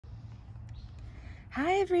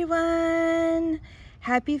Hi everyone!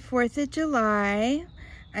 Happy 4th of July.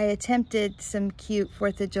 I attempted some cute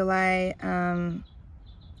 4th of July,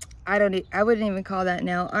 I wouldn't even call that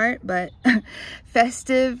nail art, but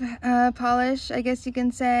festive polish, I guess you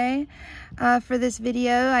can say, for this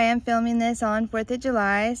video. I am filming this on 4th of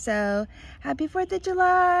July, so happy 4th of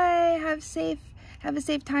July! Have a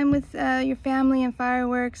safe time with your family and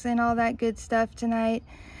fireworks and all that good stuff tonight.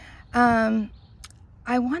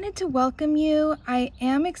 I wanted to welcome you. I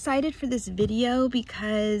am excited for this video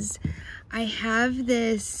because I have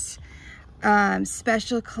this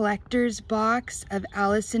special collector's box of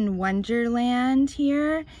Alice in Wonderland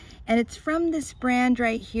here, and it's from this brand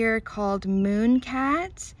right here called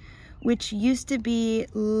Mooncat, which used to be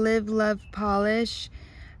Live Love Polish,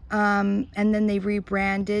 and then they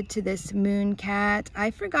rebranded to this Mooncat. I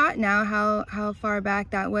forgot now how far back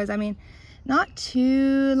that was. I mean, not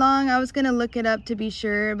too long. I was gonna look it up to be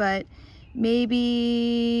sure, but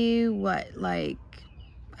maybe what, like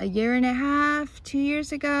a year and a half, 2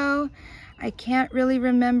 years ago. I can't really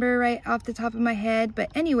remember right off the top of my head, but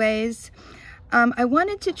anyways, I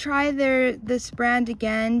wanted to try this brand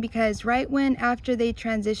again because right after they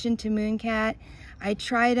transitioned to Mooncat, I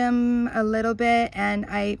tried them a little bit and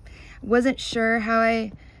I wasn't sure how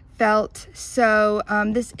I felt. So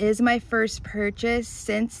this is my first purchase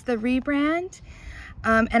since the rebrand,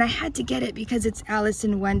 and I had to get it because it's Alice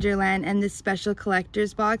in Wonderland and this special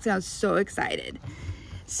collector's box, and I was so excited.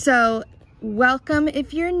 So welcome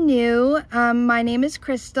if you're new. My name is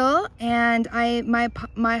Crystal, and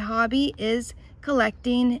my hobby is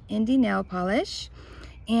collecting indie nail polish,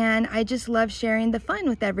 and I just love sharing the fun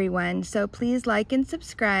with everyone. So please like and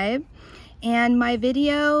subscribe. And my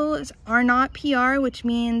videos are not PR, which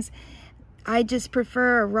means I just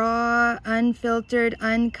prefer a raw, unfiltered,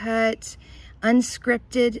 uncut,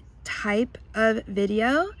 unscripted type of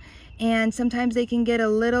video. And sometimes they can get a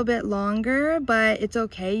little bit longer, but it's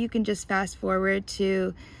okay. You can just fast forward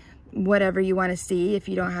to whatever you want to see if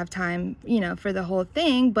you don't have time, for the whole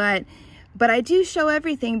thing. But I do show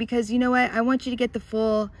everything because, you know what, I want you to get the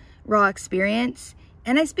full raw experience.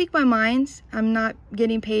 And I speak my mind. I'm not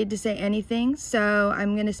getting paid to say anything, so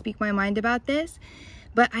I'm going to speak my mind about this.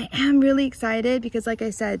 But I am really excited because, like I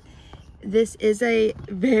said, this is a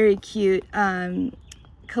very cute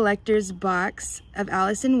collector's box of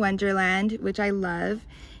Alice in Wonderland, which I love.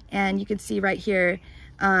 And you can see right here,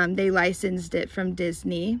 they licensed it from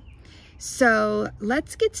Disney. So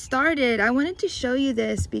let's get started. I wanted to show you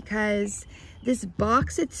this because this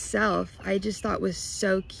box itself, I just thought was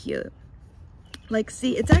so cute. Like,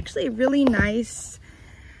 see, it's actually really nice,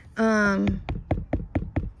 nice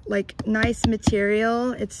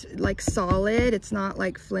material. It's like solid. It's not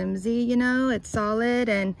like flimsy, it's solid,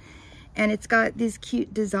 and it's got these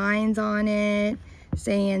cute designs on it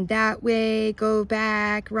saying that way, go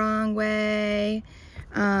back, wrong way.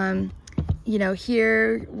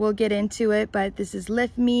 Here we'll get into it, but this is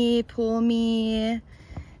lift me, pull me.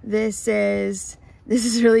 This is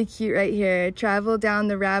really cute right here. Travel down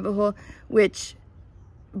the rabbit hole, which,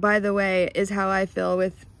 by the way, is how I feel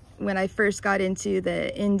with when I first got into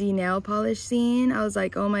the indie nail polish scene. I was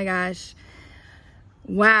like, oh my gosh,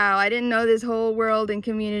 wow, I didn't know this whole world and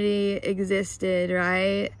community existed,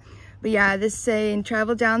 right? But yeah, this saying,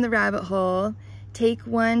 travel down the rabbit hole, take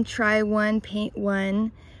one, try one, paint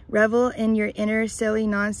one, revel in your inner silly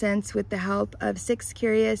nonsense with the help of 6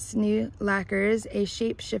 curious new lacquers, a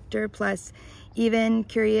shapeshifter, plus even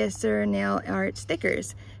curiouser nail art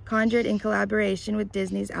stickers, conjured in collaboration with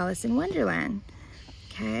Disney's Alice in Wonderland.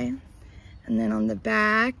 Okay, and then on the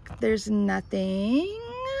back, there's nothing.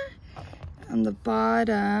 On the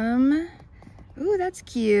bottom, ooh, that's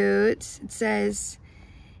cute. It says,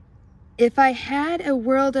 if I had a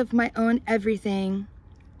world of my own everything.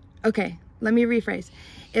 Okay, let me rephrase.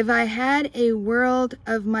 If I had a world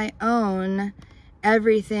of my own,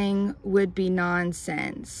 everything would be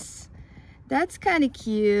nonsense. That's kind of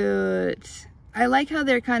cute. I like how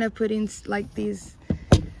they're kind of putting like these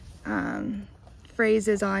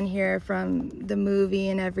phrases on here from the movie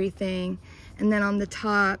and everything. And then on the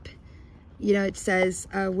top, it says,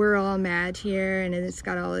 we're all mad here. And it's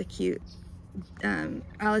got all the cute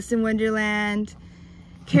Alice in Wonderland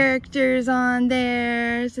characters on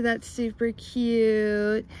there. So that's super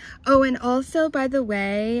cute. Oh, and also, by the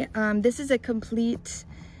way, this is a complete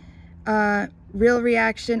Real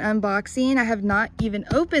Reaction unboxing. I have not even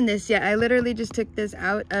opened this yet. I literally just took this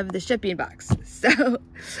out of the shipping box. So,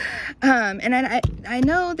 and I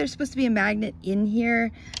know there's supposed to be a magnet in here,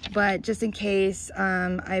 but just in case,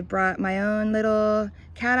 I brought my own little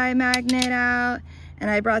cat eye magnet out, And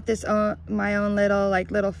I brought this my own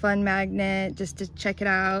little fun magnet just to check it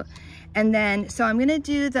out. And then, so I'm gonna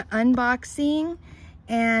do the unboxing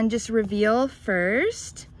and just reveal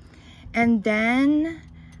first. And then,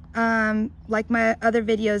 like my other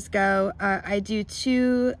videos go, I do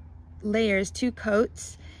 2 layers, 2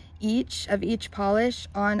 coats each of each polish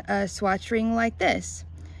on a swatch ring like this,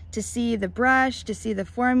 to see the brush, to see the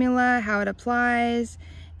formula, how it applies,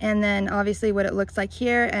 and then obviously what it looks like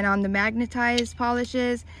here. And on the magnetized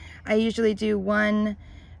polishes, I usually do one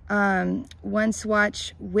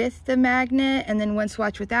swatch with the magnet and then one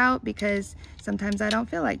swatch without, because sometimes I don't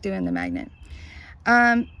feel like doing the magnet.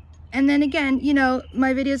 And then again, you know,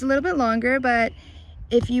 my video is a little bit longer, but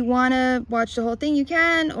if you want to watch the whole thing, you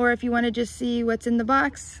can, or if you want to just see what's in the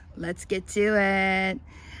box, let's get to it.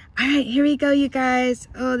 All right, here we go, you guys.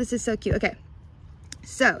 Oh, this is so cute. Okay,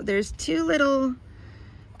 so there's 2 little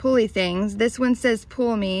pulley things. This one says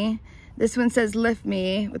pull me. This one says lift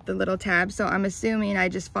me with the little tab. So I'm assuming I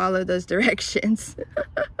just follow those directions.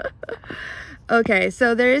 Okay,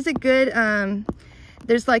 so there is a good,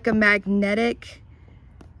 there's like a magnetic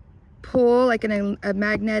pull, like a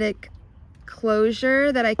magnetic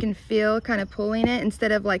closure that I can feel kind of pulling it,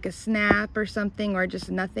 instead of like a snap or something or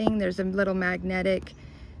just nothing. There's a little magnetic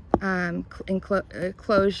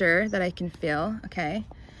closure that I can feel. Okay,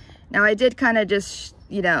 now I did kind of just,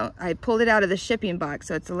 you know, I pulled it out of the shipping box,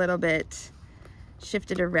 so it's a little bit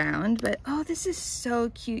shifted around, but oh, this is so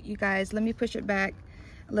cute, you guys. Let me push it back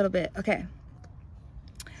a little bit. Okay,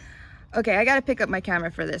 I gotta pick up my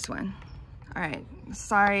camera for this one. All right,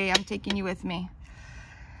 sorry, I'm taking you with me.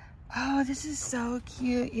 Oh, this is so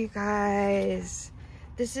cute, you guys.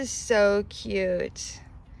 This is so cute.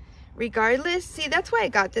 Regardless, see, that's why I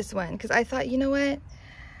got this one, because I thought, you know what,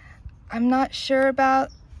 I'm not sure about,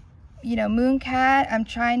 you know, Mooncat. I'm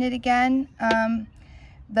trying it again,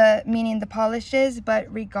 meaning the polishes, but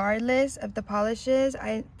regardless of the polishes,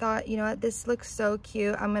 I thought, you know what, this looks so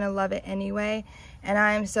cute, I'm gonna love it anyway, and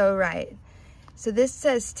I am so right. So this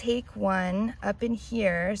says take 1 up in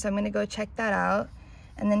here, so I'm gonna go check that out.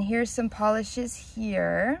 And then here's some polishes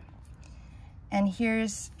here, and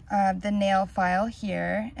here's the nail file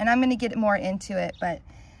here, and I'm gonna get more into it, but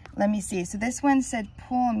let me see. So this one said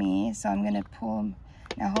pull me, so I'm gonna pull.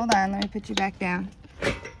 Now hold on, let me put you back down.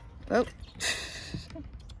 Oh.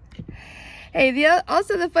 Hey,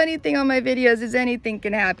 also the funny thing on my videos is anything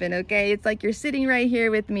can happen, okay? It's like you're sitting right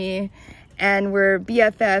here with me and we're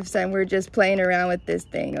BFFs and we're just playing around with this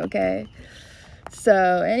thing, okay?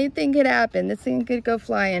 So anything could happen. This thing could go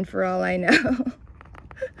flying for all I know.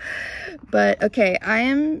 But okay, I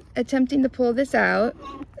am attempting to pull this out.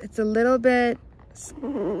 It's a little bit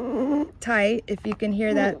tight, if you can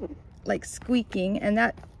hear that like squeaking, and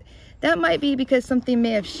that might be because something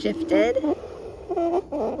may have shifted.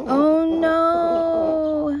 Oh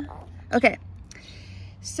no. Okay,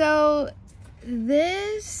 so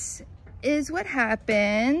this is what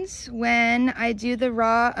happens when I do the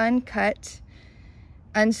raw, uncut,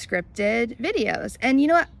 unscripted videos. And you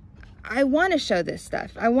know what, I want to show this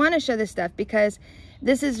stuff. I want to show this stuff because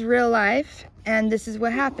this is real life and this is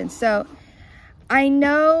what happens. So I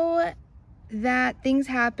know that things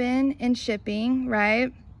happen in shipping,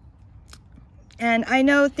 right? And I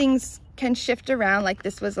know things can shift around, like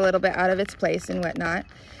this was a little bit out of its place and whatnot,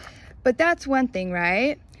 but that's one thing,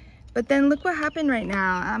 right? But then look what happened right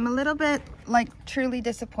now. I'm a little bit like truly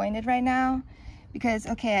disappointed right now because,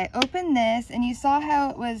 okay, I opened this and you saw how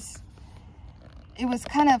it was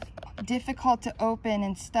kind of difficult to open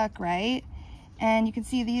and stuck, right? And you can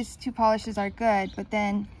see these 2 polishes are good, but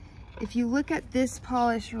then if you look at this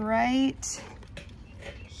polish right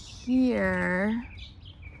here,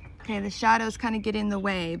 okay, the shadows kind of get in the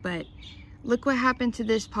way, but look what happened to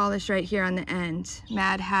this polish right here on the end,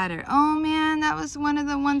 Mad Hatter. Oh man, that was one of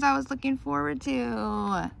the ones I was looking forward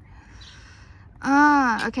to.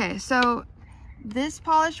 Okay, so this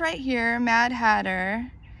polish right here, Mad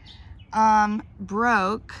Hatter,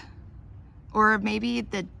 broke, or maybe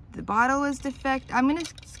the bottle was defective. I'm gonna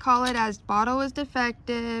call it as bottle was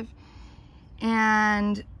defective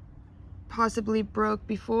and possibly broke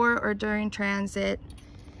before or during transit,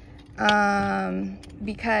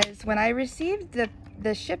 because when I received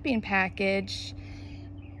the shipping package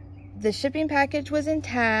was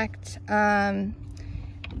intact.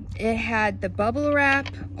 It had the bubble wrap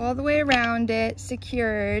all the way around it,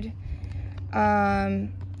 secured,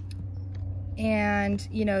 and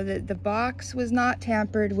you know, the box was not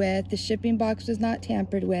tampered with, the shipping box was not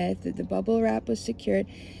tampered with, the bubble wrap was secured.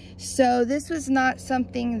 So this was not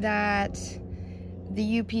something that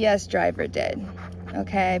the UPS driver did,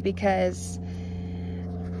 okay, because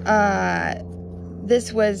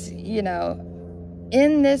this was, you know,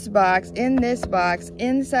 in this box,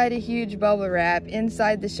 inside a huge bubble wrap,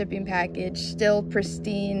 inside the shipping package, still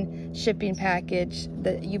pristine shipping package.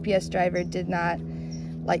 The UPS driver did not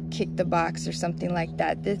like kick the box or something like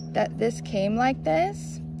that. This came like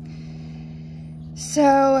this.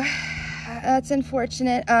 So that's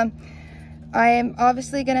unfortunate. I am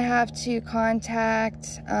obviously gonna have to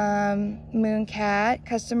contact Mooncat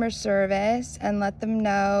customer service and let them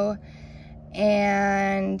know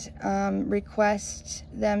and request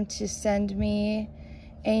them to send me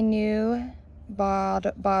a new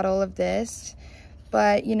bottle of this.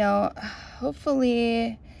 But you know,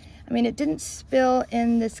 hopefully, I mean, it didn't spill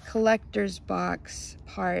in this collector's box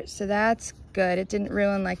part, so that's good. It didn't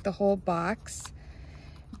ruin like the whole box,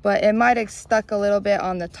 but it might have stuck a little bit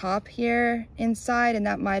on the top here inside, and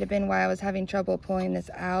that might have been why I was having trouble pulling this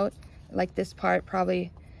out. Like this part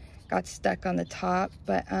probably got stuck on the top,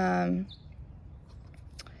 but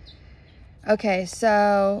okay,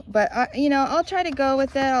 so, but you know, I'll try to go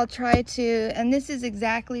with it. I'll try to, and this is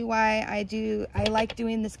exactly why I like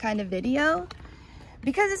doing this kind of video,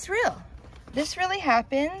 because it's real. This really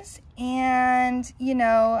happens, and you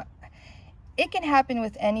know, it can happen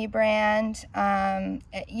with any brand.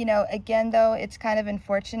 You know, again though, it's kind of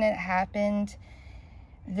unfortunate it happened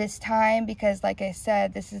this time, because like I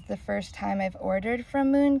said, this is the first time I've ordered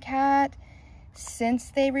from Mooncat since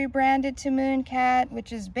they rebranded to Mooncat, which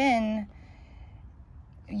has been,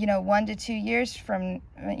 you know, 1 to 2 years from,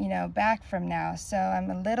 you know, back from now. So I'm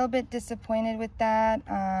a little bit disappointed with that.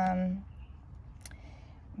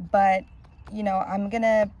 But, you know, I'm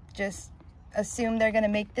gonna just assume they're gonna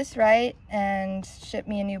make this right and ship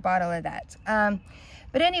me a new bottle of that.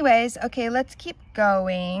 But anyways, okay, let's keep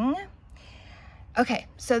going. Okay,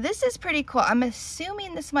 so this is pretty cool. I'm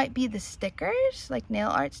assuming this might be the stickers, like nail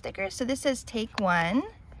art stickers. So this says take one.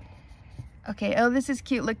 Okay, oh, this is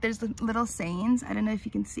cute. Look, there's little sayings. I don't know if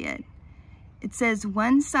you can see it. It says,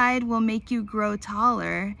 one side will make you grow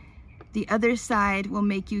taller, the other side will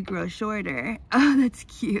make you grow shorter. Oh, that's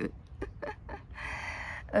cute.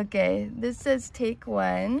 Okay, this says take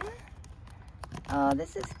one. Oh,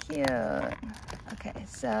 this is cute. Okay,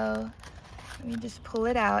 so let me just pull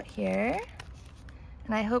it out here.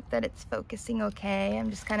 And I hope that it's focusing okay. I'm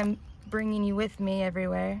just kind of bringing you with me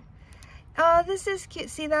everywhere. Oh, this is cute.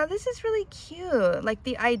 See, now this is really cute. Like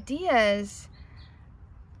the ideas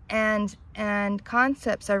and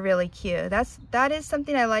concepts are really cute. That is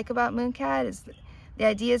something I like about Mooncat, is the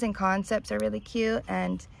ideas and concepts are really cute.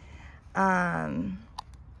 And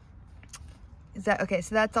is that okay?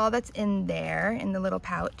 So that's all that's in there in the little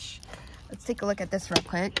pouch. Let's take a look at this real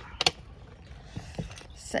quick.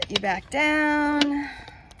 Set you back down.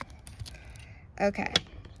 Okay,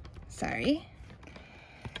 sorry.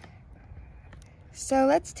 So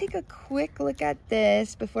let's take a quick look at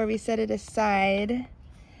this before we set it aside.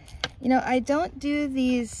 You know, I don't do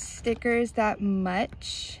these stickers that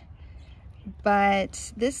much,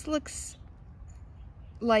 but this looks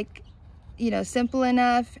like, you know, simple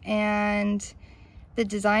enough, and the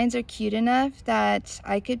designs are cute enough that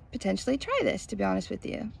I could potentially try this, to be honest with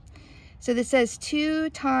you. So this says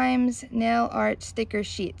 2 times nail art sticker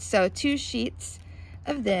sheets. So 2 sheets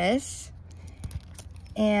of this.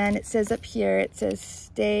 And it says up here, it says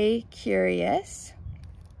stay curious.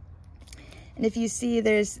 And if you see,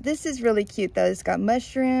 this is really cute though. It's got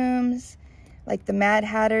mushrooms, like the Mad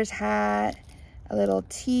Hatter's hat, a little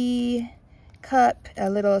tea cup, a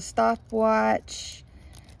little stopwatch,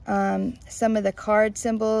 some of the card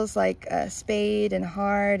symbols like spade and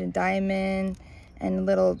heart and diamond, and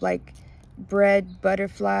little like bread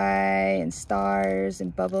butterfly and stars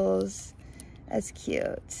and bubbles. That's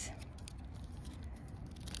cute.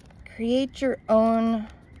 Create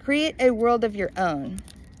a world of your own.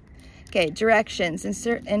 Okay, directions.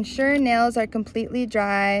 Ensure nails are completely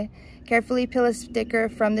dry. Carefully peel a sticker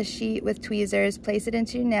from the sheet with tweezers. Place it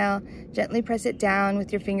into your nail. Gently press it down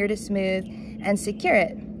with your finger to smooth, and secure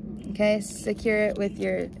it. Okay, secure it with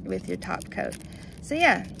your top coat. So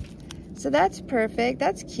yeah, so that's perfect.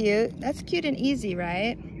 That's cute. That's cute and easy,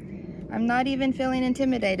 right? I'm not even feeling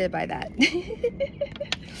intimidated by that.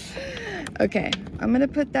 Okay, I'm gonna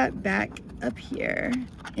put that back up here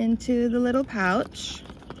into the little pouch.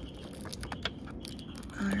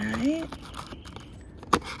 All right.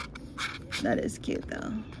 That is cute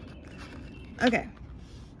though. Okay,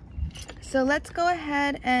 so let's go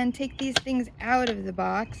ahead and take these things out of the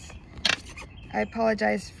box. I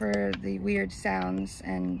apologize for the weird sounds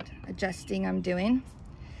and adjusting I'm doing.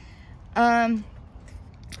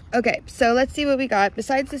 Okay, so let's see what we got.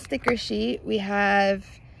 Besides the sticker sheet, we have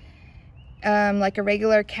like a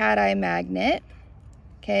regular cat eye magnet.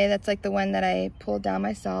 Okay, that's like the one that I pulled down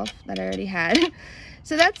myself that I already had.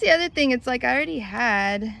 So that's the other thing. It's like I already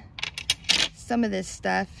had some of this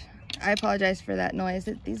stuff. I apologize for that noise.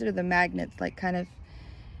 These are the magnets, like kind of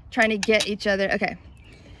trying to get each other. Okay.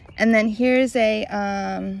 And then here's a,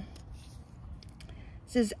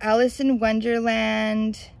 this is Alice in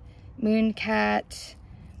Wonderland, Mooncat.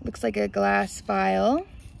 Looks like a glass vial.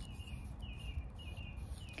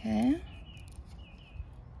 Okay.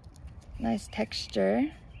 Nice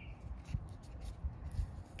texture.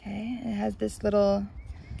 Okay, it has this little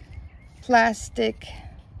plastic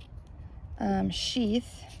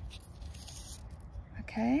sheath.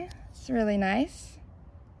 Okay, it's really nice.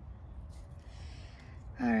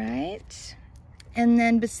 All right, and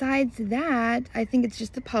then besides that, I think it's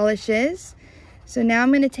just the polishes. So now I'm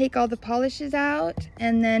going to take all the polishes out,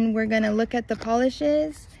 and then we're going to look at the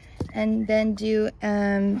polishes and then do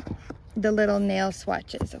the little nail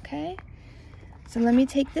swatches, okay? So let me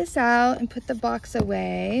take this out and put the box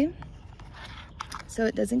away so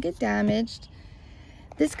it doesn't get damaged.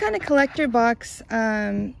 This kind of collector box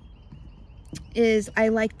is, I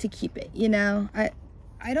like to keep it, you know.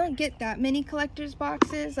 I don't get that many collector's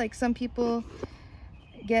boxes. Like some people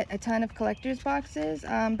get a ton of collector's boxes,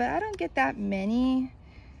 but I don't get that many.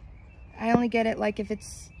 I only get it like if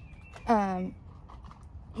it's, you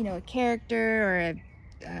know, a character or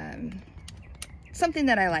a, something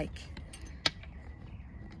that I like.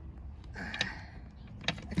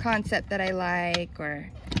 A concept that I like,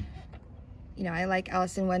 or, you know, I like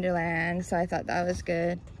Alice in Wonderland, so I thought that was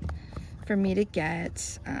good for me to get.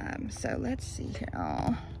 So let's see here.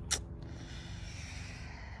 Oh.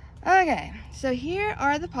 Okay, so here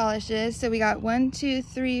are the polishes. So we got 1, 2,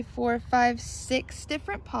 3, 4, 5, 6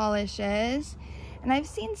 different polishes, and I've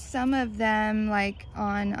seen some of them like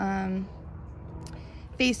on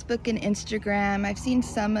Facebook and Instagram. I've seen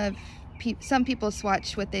some people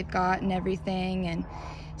swatch what they've got and everything, and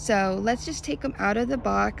so let's just take them out of the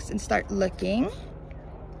box and start looking.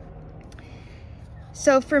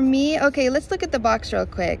 So for me, okay, let's look at the box real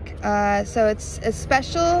quick. So it's a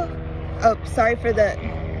special, oh, sorry for the,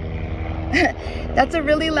 that's a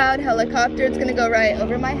really loud helicopter. It's gonna go right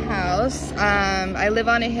over my house. I live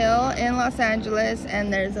on a hill in Los Angeles,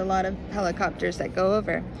 and there's a lot of helicopters that go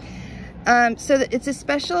over. So it's a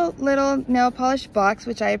special little nail polish box,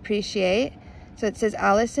 which I appreciate. So it says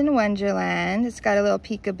Alice in Wonderland. It's got a little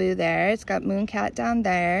peekaboo there. It's got Mooncat down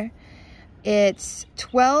there. It's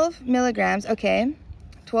 12 milligrams, okay.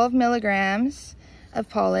 12 milligrams of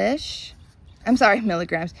polish. I'm sorry,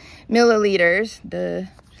 milligrams. Milliliters, duh.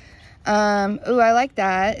 Ooh, I like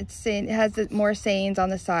that. It has more sayings on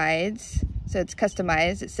the sides, so it's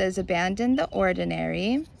customized. It says abandon the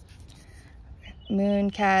ordinary.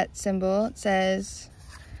 Mooncat symbol. It says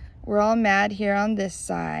we're all mad here on this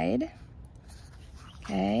side.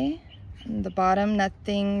 Okay, and the bottom,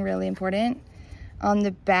 nothing really important. On the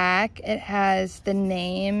back, it has the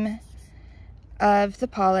name of the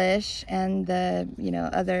polish and the, you know,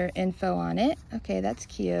 other info on it. Okay, that's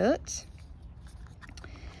cute.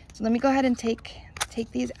 So let me go ahead and take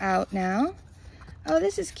these out now. Oh,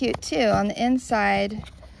 this is cute too. On the inside,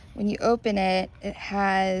 when you open it, it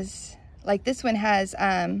has, like this one has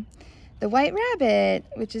the white rabbit,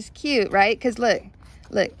 which is cute, right? Because look,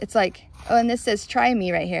 it's like, oh, and this says try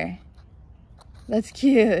me right here. That's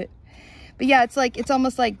cute. But yeah, it's like, it's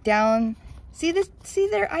almost like down, see this, see,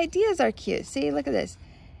 their ideas are cute. See, look at this,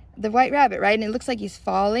 the white rabbit, right? And it looks like he's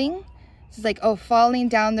falling. It's like, oh, falling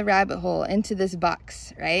down the rabbit hole into this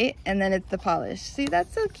box, right? And then it's the polish. See,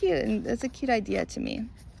 that's so cute, and that's a cute idea to me.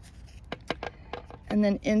 And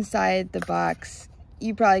then inside the box,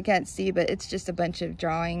 you probably can't see, but it's just a bunch of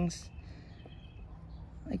drawings,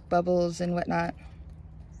 like bubbles and whatnot.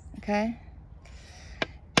 Okay,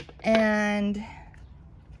 and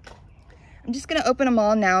I'm just gonna open them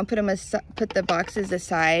all now and put the boxes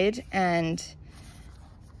aside. And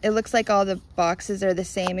it looks like all the boxes are the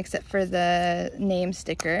same except for the name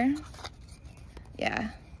sticker.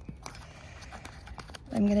 Yeah,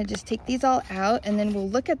 I'm gonna just take these all out, and then we'll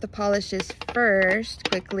look at the polishes first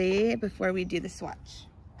quickly before we do the swatch.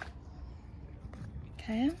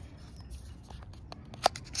 Okay.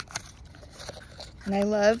 And I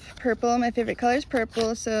love purple. My favorite color is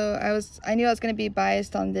purple, so I knew I was going to be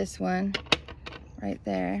biased on this one right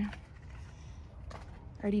there.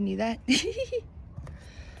 Already knew that.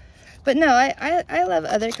 But no, I love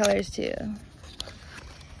other colors too.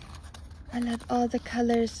 I love all the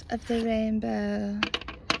colors of the rainbow,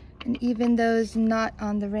 and even those not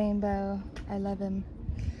on the rainbow, I love them.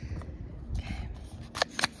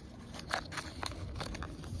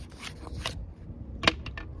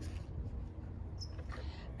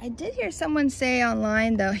 I did hear someone say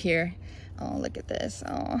online though, here, oh, look at this.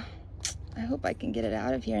 Oh, I hope I can get it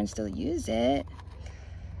out of here and still use it.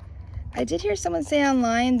 I did hear someone say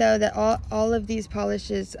online though that all of these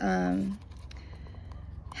polishes have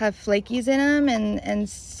flakies in them, and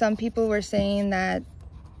some people were saying that,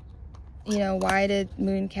 you know, why did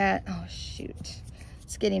Mooncat, oh shoot,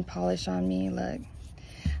 it's getting polish on me, look.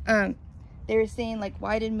 They were saying like,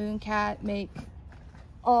 why did Mooncat make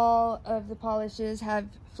all of the polishes have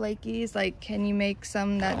flakies? Like, can you make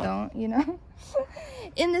some that don't, you know?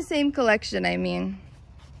 In the same collection, I mean.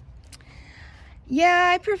 Yeah,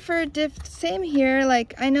 I prefer same here.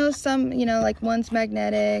 Like, I know some, you know, like one's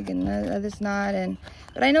magnetic and the other's not,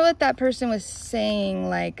 but I know what that person was saying.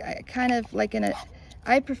 Like, I kind of like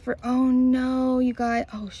I prefer, oh no, you guys,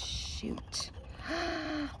 oh shoot.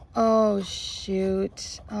 Oh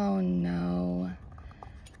shoot, oh no.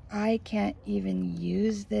 I can't even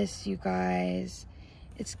use this, you guys.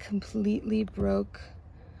 It's completely broke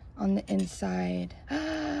on the inside.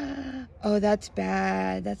 Oh, that's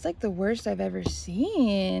bad. That's like the worst I've ever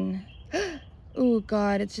seen. Oh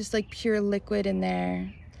God, it's just like pure liquid in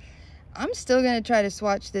there. I'm still gonna try to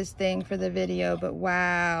swatch this thing for the video, but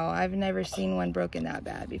wow, I've never seen one broken that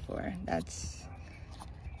bad before. That's,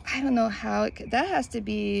 I don't know how it could, that has to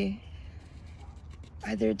be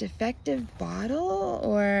either a defective bottle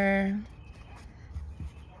or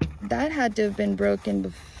that had to have been broken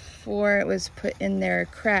before it was put in there.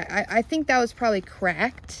 I think that was probably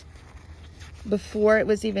cracked before it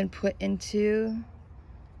was even put into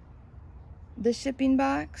the shipping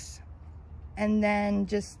box, and then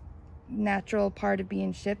just natural part of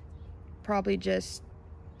being shipped probably just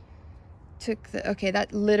took the, okay,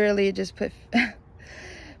 that literally just put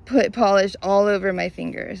put polish all over my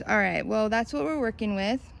fingers. All right, well, that's what we're working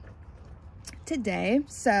with today.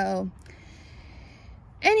 So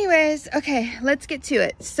anyways, okay, let's get to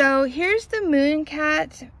it. So here's the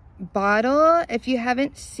Mooncat bottle, if you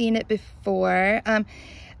haven't seen it before.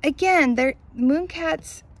 Again,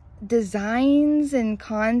 Mooncat's designs and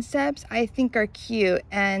concepts I think are cute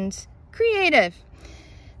and creative.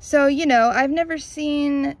 So, you know, I've never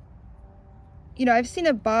seen, you know, I've seen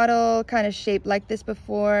a bottle kind of shaped like this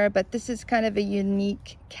before, but this is kind of a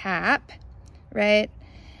unique cap, right?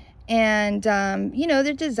 And, you know,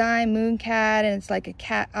 the design, Mooncat, and it's like a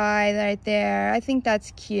cat eye right there. I think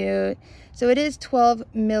that's cute. So it is 12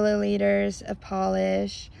 milliliters of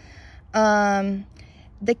polish.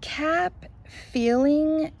 The cap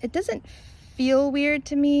feeling, it doesn't feel weird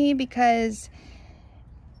to me because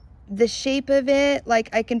the shape of it, like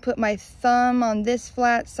I can put my thumb on this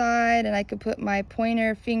flat side and I can put my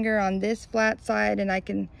pointer finger on this flat side and I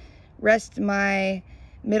can rest my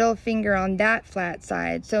middle finger on that flat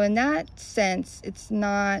side. So in that sense, it's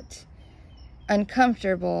not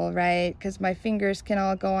uncomfortable, right? Because my fingers can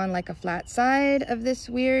all go on like a flat side of this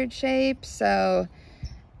weird shape, so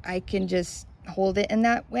I can just hold it in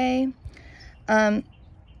that way.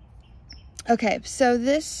 Okay, so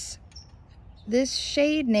this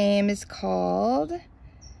shade name is called,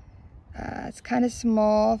 it's kind of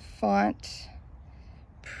small font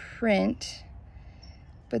print,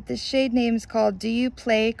 but the shade name is called Do You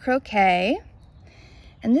Play Croquet?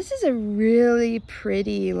 And this is a really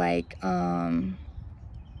pretty, like a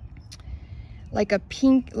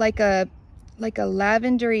pink, like a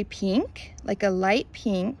lavendery pink, like a light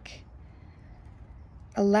pink,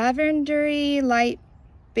 a lavendery light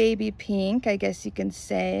baby pink, I guess you can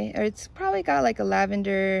say, or it's probably got like a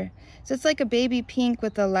lavender, so it's like a baby pink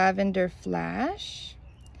with a lavender flash.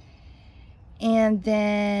 And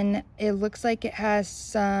then it looks like it has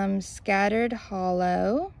some scattered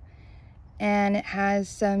hollow, and it has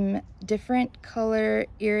some different color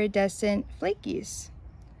iridescent flakies.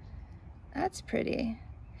 That's pretty.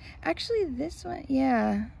 Actually, this one,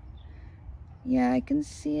 yeah, I can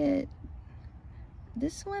see it.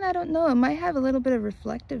 This one, I don't know, it might have a little bit of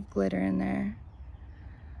reflective glitter in there.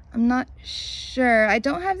 I'm not sure. I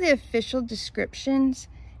don't have the official descriptions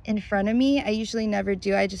in front of me. I usually never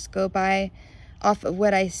do. I just go by off of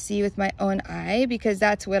what I see with my own eye, because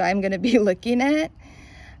that's what I'm going to be looking at.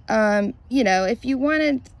 You know, if you want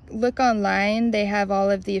to look online, they have all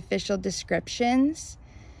of the official descriptions.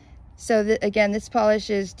 So again, this polish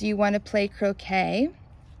is Do You Want to Play Croquet?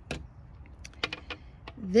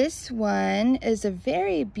 This one is a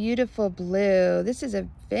very beautiful blue. This is a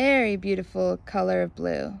very beautiful color of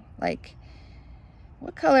blue. Like,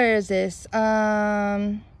 what color is this?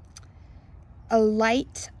 A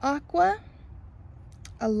light aqua.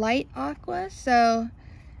 A light aqua. So,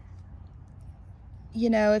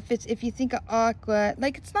 you know, if you think of aqua,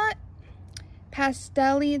 like, it's not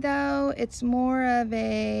pastel-y though. It's more of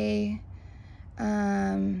a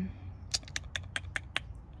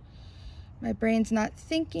My brain's not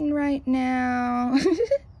thinking right now.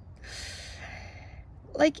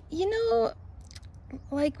 Like, you know,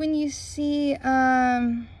 like when you see,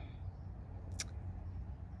 I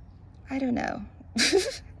don't know.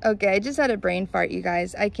 Okay, I just had a brain fart, you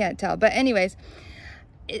guys. I can't tell. But anyways,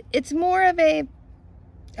 it's more of a,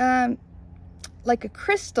 like a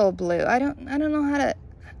crystal blue. I don't know how to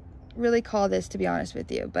really call this, to be honest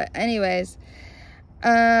with you. But anyways,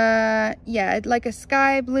 yeah, like a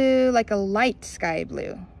sky blue, like a light sky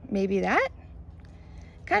blue. Maybe that?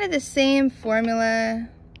 Kind of the same formula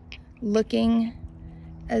looking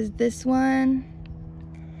as this one.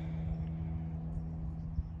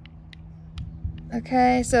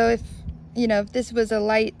 Okay, so if, you know, if this was a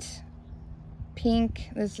light pink,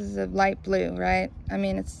 this is a light blue, right? I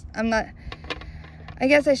mean, I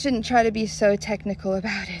guess I shouldn't try to be so technical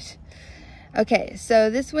about it. Okay, so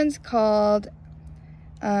this one's called,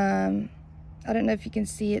 I don't know if you can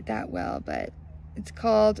see it that well, but it's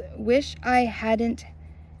called Wish I Hadn't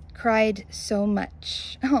Cried So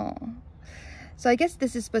Much. Oh, so I guess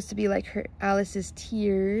this is supposed to be like Alice's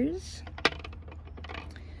tears.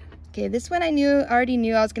 Okay, this one I already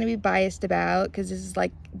knew I was going to be biased about because this is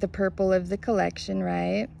like the purple of the collection,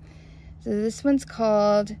 right? So this one's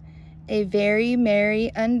called A Very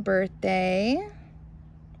Merry Unbirthday.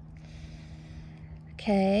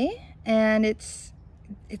 Okay, and it's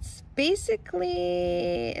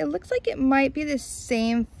basically, it looks like it might be the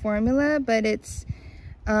same formula, but it's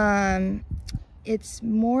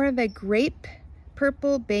more of a grape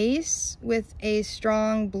purple base with a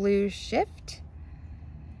strong blue shift.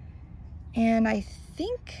 And I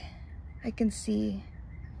think I can see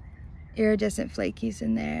iridescent flakies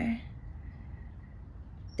in there.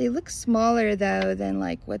 They look smaller though than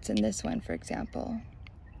like what's in this one, for example.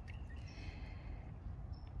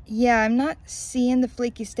 Yeah, I'm not seeing the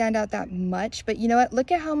flaky stand out that much, but you know what? Look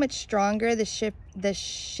at how much stronger the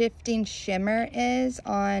shifting shimmer is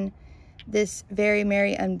on this Very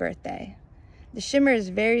Merry Unbirthday. The shimmer is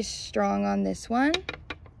very strong on this one,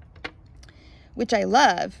 which I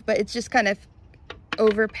love, but it's just kind of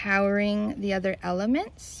overpowering the other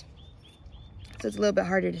elements. So it's a little bit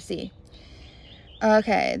harder to see.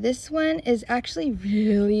 Okay, this one is actually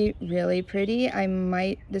really, really pretty.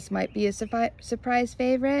 This might be a surprise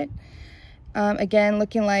favorite. Again,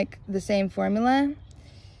 looking like the same formula.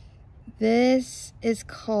 This is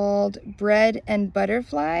called Bread and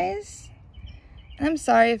Butterflies. I'm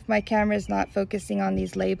sorry if my camera is not focusing on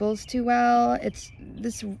these labels too well.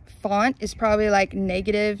 This font is probably like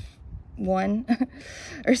 -1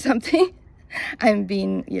 or something. I'm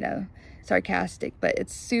being, you know, sarcastic, but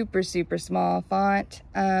it's super, super small font.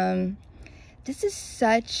 This is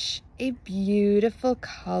such a beautiful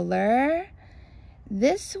color.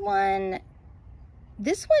 This one's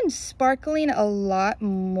sparkling a lot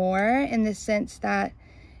more in the sense that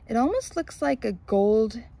it almost looks like a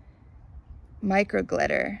gold micro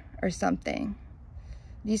glitter or something.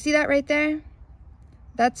 Do you see that right there?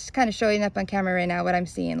 That's kind of showing up on camera right now, what I'm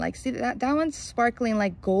seeing. Like, see that one's sparkling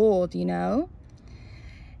like gold, you know?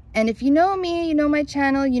 And if you know me, you know my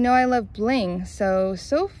channel, you know I love bling. So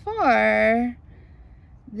far,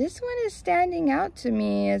 this one is standing out to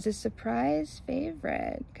me as a surprise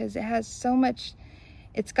favorite because it has so much.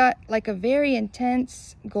 It's got like a very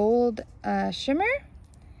intense gold shimmer.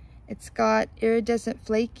 It's got iridescent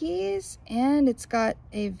flakies, and it's got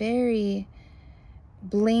a very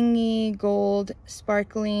blingy gold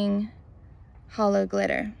sparkling hollow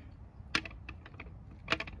glitter.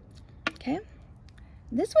 Okay,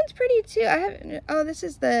 this one's pretty too. This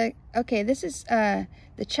is the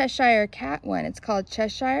Cheshire Cat one. It's called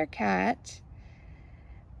Cheshire Cat.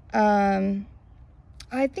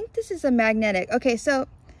 I think this is a magnetic. Okay, so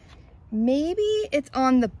maybe it's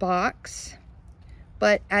on the box,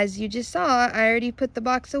 but as you just saw, I already put the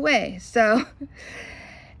box away. So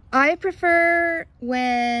I prefer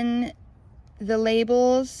when the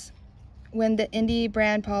labels, when the indie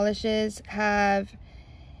brand polishes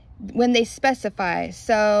when they specify.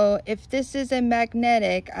 So if this is a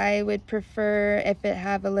magnetic, I would prefer if it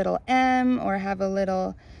have a little M or have a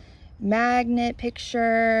little magnet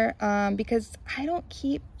picture, because I don't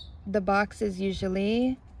keep the boxes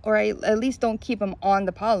usually, or I at least don't keep them on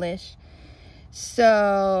the polish.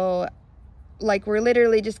 So like we're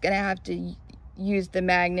literally just gonna have to use the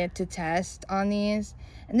magnet to test on these.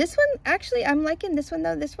 And this one, actually, I'm liking this one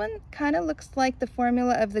though. This one kind of looks like the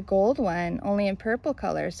formula of the gold one, only in purple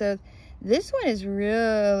color. So this one is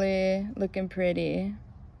really looking pretty.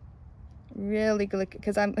 Really good,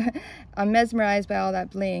 because I'm mesmerized by all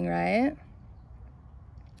that bling, right?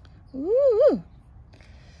 Ooh.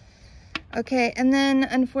 Okay, and then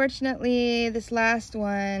unfortunately this last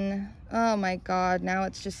one, oh my god, now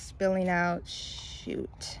it's just spilling out.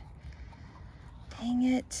 Shoot. Dang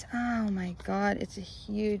it. Oh my god, it's a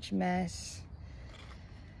huge mess.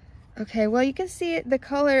 Okay, well you can see it, the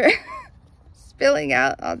color spilling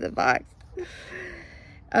out on the box.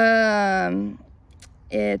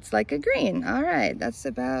 It's like a green. All right, that's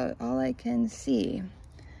about all I can see.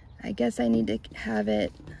 I guess I need to have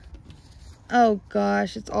it. Oh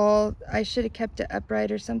gosh, it's all, I should have kept it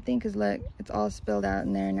upright or something, because look, it's all spilled out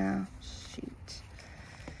in there now. Shoot.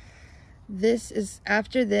 This is,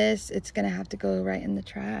 after this, it's gonna have to go right in the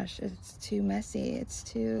trash. It's too messy. It's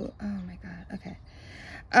too, oh my god, okay.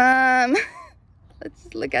 Let's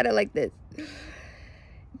just look at it like this.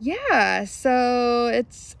 Yeah, so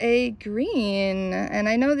it's a green, and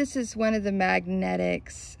I know this is one of the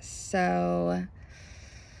magnetics, so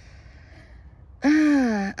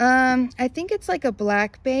I think it's like a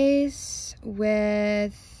black base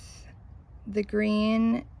with the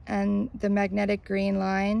green and the magnetic green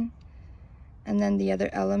line, and then the other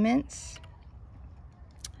elements.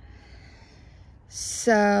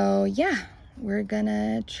 So yeah, we're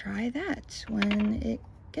gonna try that when it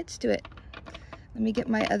gets to it. Let me get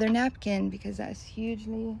my other napkin because that's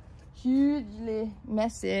hugely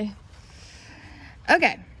messy.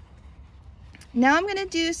 Okay. Now I'm gonna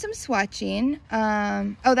do some swatching.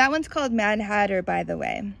 Oh, that one's called Mad Hatter, by the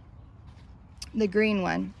way. The green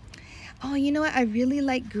one. Oh, you know what? I really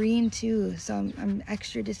like green too, so I'm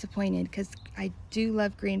extra disappointed because I do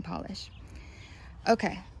love green polish.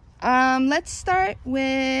 Okay. Let's start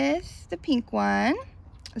with the pink one.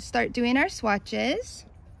 Let's start doing our swatches.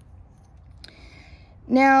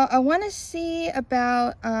 Now, I want to see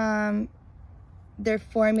about their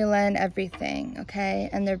formula and everything, okay?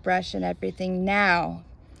 And their brush and everything now,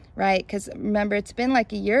 right? Because remember, it's been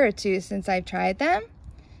like a year or two since I've tried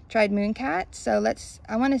Mooncat. So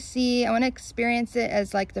I want to experience it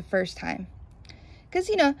as like the first time. Because,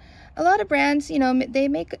 you know, a lot of brands, you know, they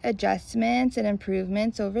make adjustments and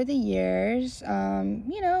improvements over the years,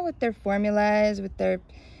 you know, with their formulas, with their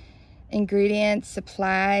ingredients,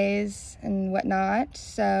 supplies, and whatnot.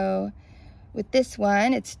 So with this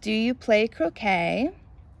one, it's Do You Play Croquet?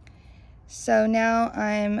 So now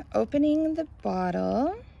I'm opening the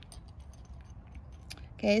bottle.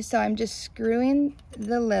 Okay, so I'm just screwing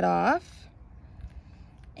the lid off.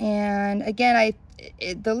 And again,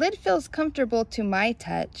 the lid feels comfortable to my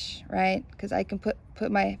touch, right? Because I can put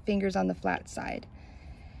my fingers on the flat side.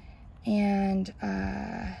 And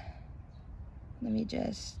let me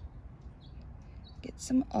just get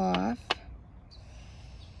some off.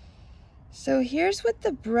 So here's what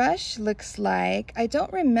the brush looks like. I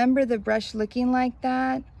don't remember the brush looking like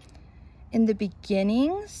that in the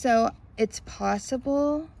beginning, so it's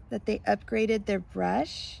possible that they upgraded their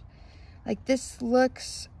brush. Like, this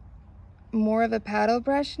looks more of a paddle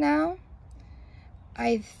brush now.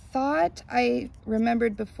 I thought I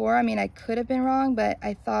remembered before, I mean, I could have been wrong, but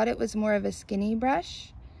I thought it was more of a skinny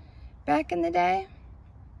brush back in the day.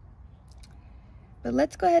 But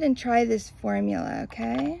let's go ahead and try this formula,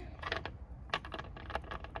 okay?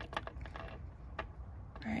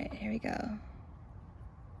 All right, here we go.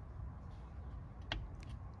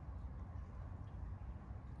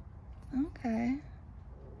 Okay.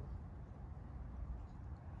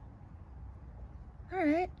 All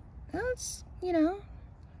right, that's, you know,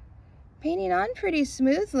 painting on pretty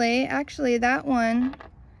smoothly. Actually, that one,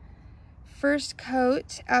 first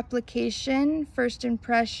coat application, first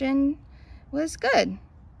impression, was good.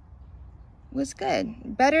 Was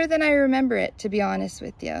good. Better than I remember it, to be honest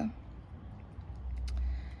with you.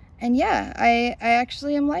 And yeah, I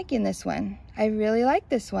actually am liking this one. I really like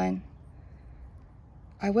this one.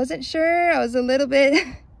 I wasn't sure. I was a little bit,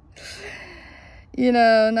 you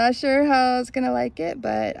know, not sure how I was gonna like it,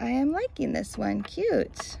 but I am liking this one.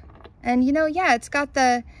 Cute. And you know, yeah, it's got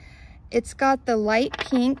the light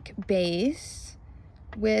pink base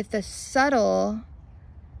with a subtle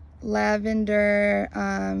lavender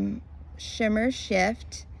shimmer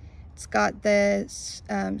shift. It's got the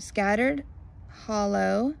scattered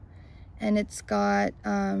hollow, and it's got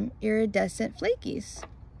iridescent flakies.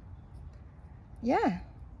 Yeah,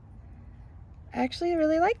 I actually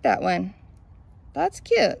really like that one. That's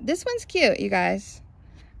cute. This one's cute, you guys.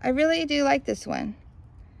 I really do like this one.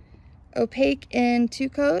 Opaque in 2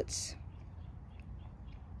 coats.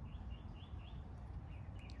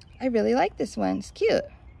 I really like this one. It's cute.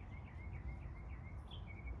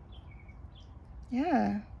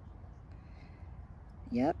 Yeah.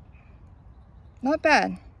 Yep. Not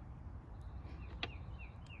bad.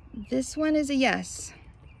 This one is a yes.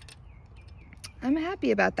 I'm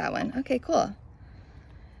happy about that one. Okay, cool.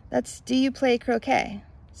 That's do you play croquet?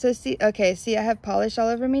 So see, okay, see I have polish all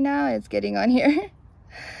over me now. It's getting on here.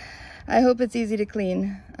 I hope it's easy to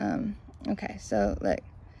clean. Okay, so look,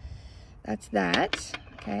 that's that.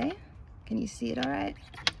 Okay, can you see it all right?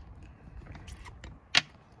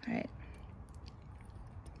 All right.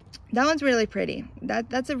 That one's really pretty.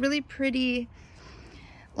 That's a really pretty,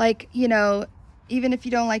 like, you know, even if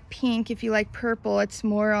you don't like pink, if you like purple, it's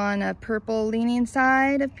more on a purple leaning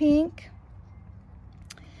side of pink.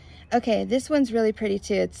 Okay, this one's really pretty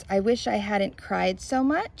too. It's I Wish I Hadn't Cried So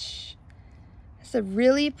Much. It's a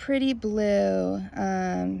really pretty blue,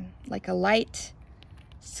 like a light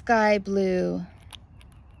sky blue.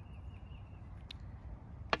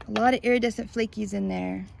 A lot of iridescent flakies in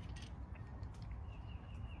there.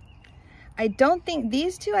 I don't think,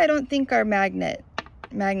 these two I don't think are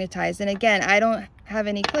magnetized. And again, I don't have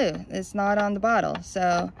any clue. It's not on the bottle.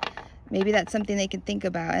 So maybe that's something they can think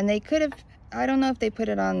about. And they could have, I don't know if they put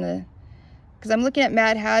it on the, because I'm looking at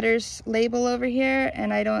Mad Hatter's label over here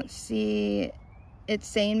and I don't see it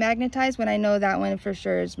saying magnetized when I know that one for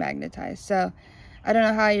sure is magnetized. So I don't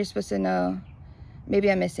know how you're supposed to know.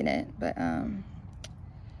 Maybe I'm missing it, but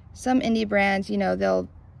some indie brands, you know,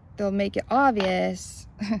 they'll make it obvious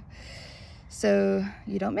so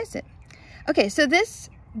you don't miss it. Okay, so this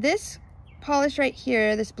polish right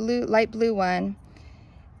here, this blue, light blue one,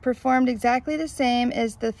 performed exactly the same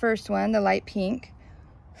as the first one, the light pink,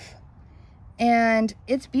 and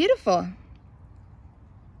it's beautiful.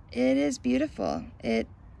 It is beautiful. It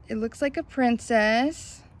looks like a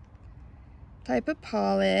princess type of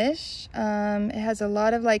polish. It has a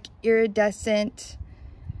lot of like iridescent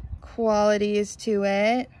qualities to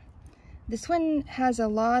it. This one has a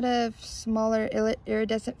lot of smaller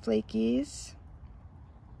iridescent flakies,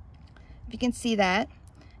 if you can see that,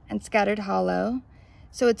 and scattered hollow.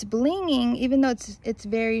 So it's blinging, even though it's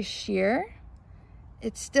very sheer,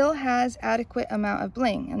 it still has adequate amount of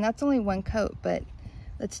bling, and that's only one coat, but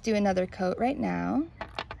let's do another coat right now.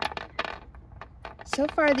 So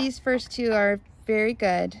far, these first two are very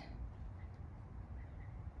good.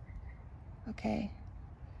 Okay,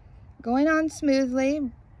 going on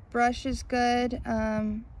smoothly. Brush is good.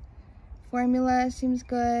 Formula seems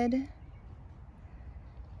good.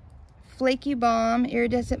 Flaky balm,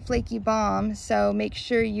 iridescent flaky balm. So make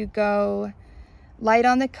sure you go light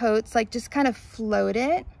on the coats, like just kind of float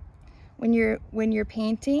it when you're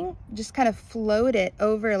painting. Just kind of float it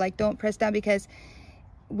over, like don't press down, because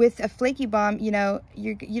with a flaky balm, you know,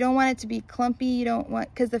 you don't want it to be clumpy. You don't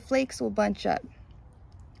want, because the flakes will bunch up.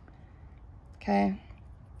 Okay.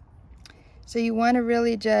 So you want to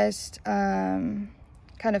really just kind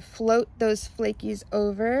of float those flakies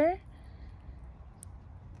over,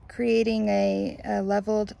 creating a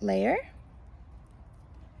leveled layer.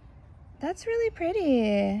 That's really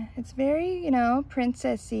pretty. It's very, you know,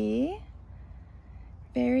 princessy,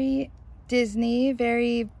 very Disney,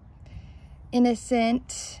 very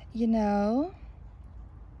innocent, you know.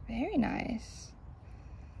 Very nice.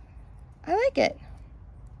 I like it.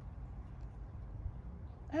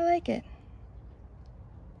 I like it.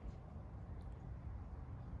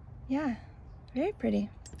 Yeah, very pretty.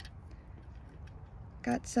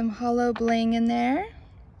 Got some hollow bling in there.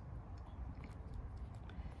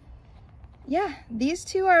 Yeah, these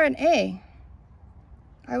two are an A.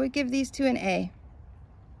 I would give these two an A.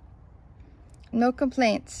 No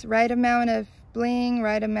complaints. Right amount of bling,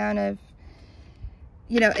 right amount of,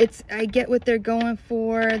 you know, I get what they're going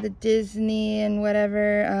for, the Disney and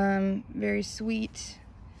whatever, very sweet,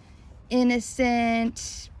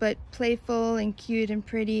 innocent, but playful and cute and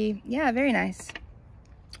pretty. Yeah, very nice.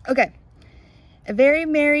 Okay, A Very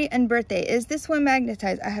Merry Unbirthday. Is this one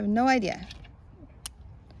magnetized? I have no idea.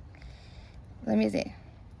 Let me see.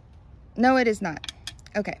 No, it is not.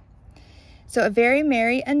 Okay. So A Very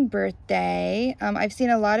Merry Unbirthday. I've seen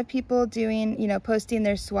a lot of people doing, you know, posting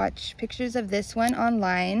their swatch pictures of this one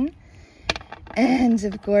online. And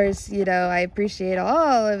of course, you know, I appreciate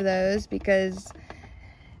all of those because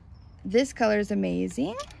this color is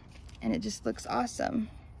amazing and it just looks awesome.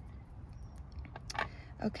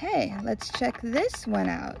 Okay, let's check this one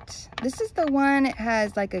out. This is the one, it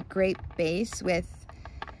has like a grape base with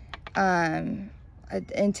an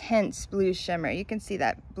intense blue shimmer. You can see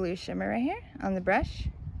that blue shimmer right here on the brush.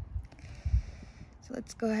 So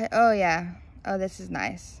let's go ahead. Oh yeah. Oh, this is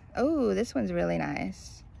nice. Oh, this one's really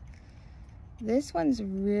nice. This one's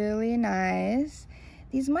really nice.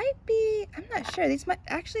 These might be, I'm not sure. These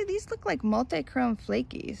look like multi-chrome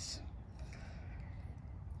flakies.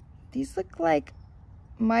 These look like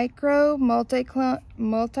micro multi-chrome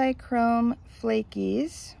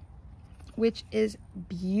flakies, which is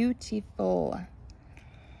beautiful.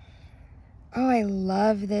 Oh, I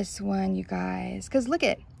love this one, you guys. Because look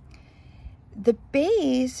at the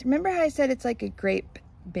base. Remember how I said it's like a grape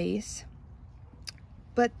base?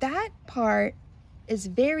 But that part is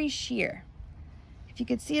very sheer. If you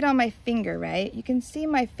could see it on my finger, right? You can see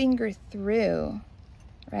my finger through,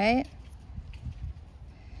 right?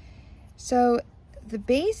 So the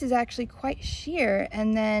base is actually quite sheer,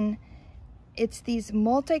 and then it's these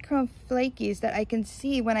multi-chrome flakies that I can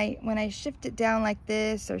see when I shift it down like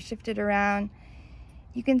this or shift it around.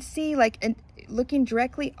 You can see, like, looking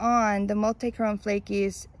directly on the multi-chrome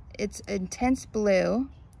flakies, it's intense blue,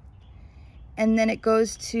 and then it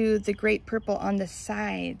goes to the grape purple on the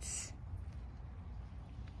sides.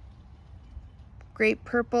 Grape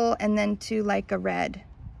purple, and then to like a red.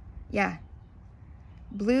 Yeah.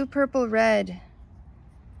 Blue, purple, red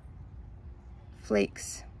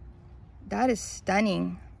flakes. That is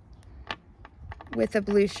stunning with a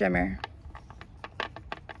blue shimmer.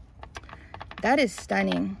 That is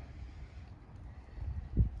stunning.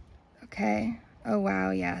 Okay. Oh,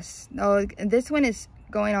 wow, yes. Oh, this one is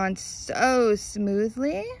going on so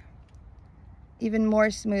smoothly. Even more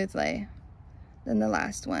smoothly than the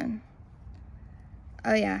last one.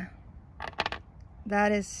 Oh, yeah.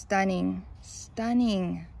 That is stunning.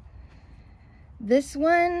 Stunning. This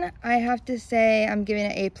one, I have to say, I'm giving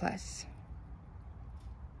it A+.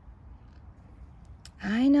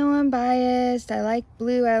 I know I'm biased. I like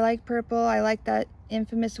blue. I like purple. I like that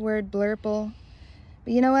infamous word, blurple.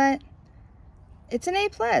 But you know what? It's an A+.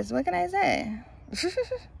 What can I say?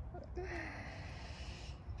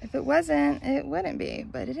 If it wasn't, it wouldn't be.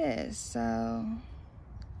 But it is. So,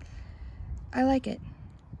 I like it.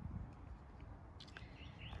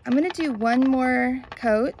 I'm going to do one more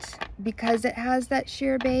coat because it has that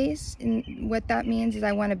sheer base. And what that means is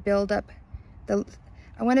I want to build up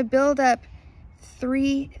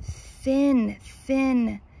three thin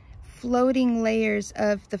floating layers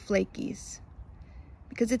of the flakies,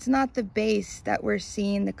 because it's not the base that we're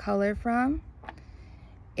seeing the color from,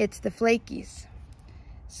 it's the flakies.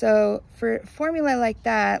 So for a formula like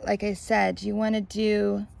that, like I said, you want to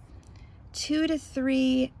do 2 to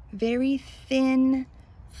 3 very thin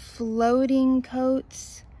floating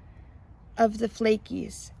coats of the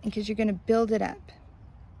flakies, because you're going to build it up.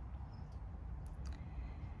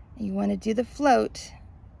 You want to do the float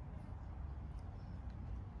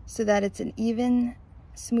so that it's an even,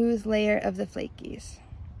 smooth layer of the flakies.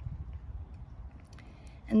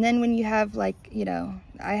 And then when you have, like, you know,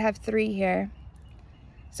 I have 3 here.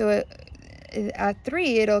 So at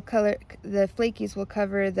 3, it'll color, the flakies will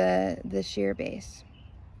cover the sheer base.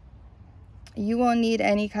 You won't need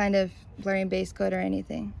any kind of blurring base coat or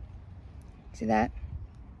anything. See that?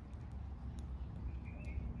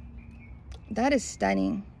 That is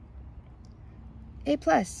stunning. A+.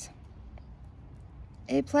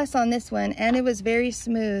 A+ on this one, and it was very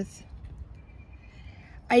smooth.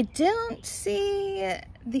 I don't see,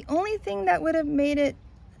 the only thing that would have made it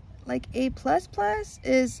like A++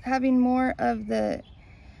 is having more of the,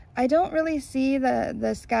 I don't really see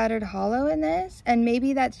the scattered hollow in this, and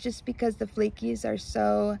maybe that's just because the flakies are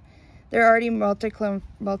so, they're already multi-chrome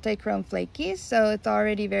flakies, so it's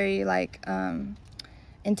already very like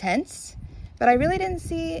intense. But I really didn't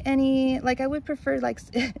see any, like, I would prefer, like,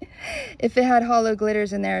 if it had hollow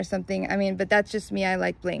glitters in there or something. I mean, but that's just me. I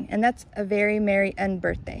like bling. And that's a very merry end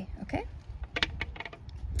birthday, okay?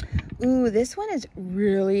 Ooh, this one is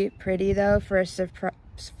really pretty, though, for a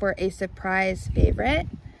surprise favorite.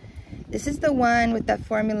 This is the one with that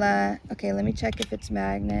formula. Okay, let me check if it's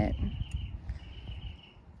magnet.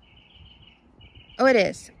 Oh, it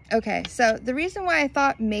is. Okay, so the reason why I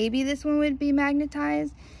thought maybe this one would be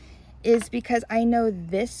magnetized is because I know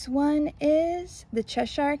this one is the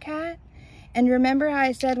Cheshire Cat. And remember how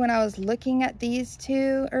I said when I was looking at these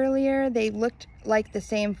two earlier, they looked like the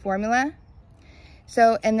same formula?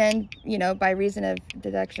 So, and then, you know, by reason of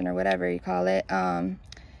deduction or whatever you call it,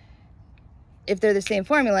 if they're the same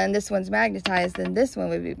formula and this one's magnetized, then this one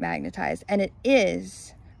would be magnetized. And it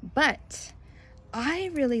is, but I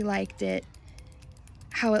really liked it,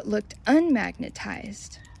 how it looked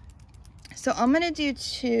unmagnetized. So I'm going to do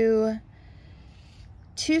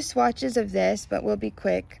two swatches of this, but we'll be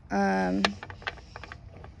quick. I'm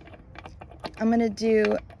going to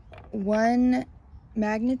do one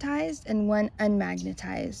magnetized and one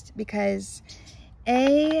unmagnetized, because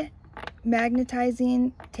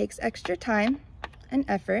magnetizing takes extra time and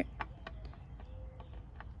effort,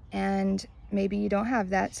 and maybe you don't have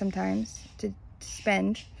that sometimes to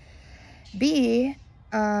spend. B,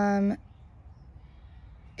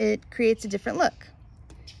 it creates a different look,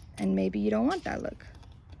 and maybe you don't want that look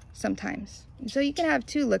sometimes. So you can have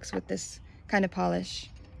 2 looks with this kind of polish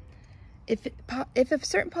if a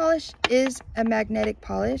certain polish is a magnetic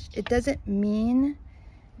polish, it doesn't mean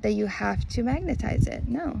that you have to magnetize it.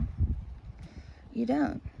 No, you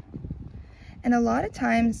don't. And a lot of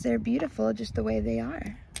times they're beautiful just the way they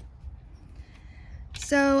are.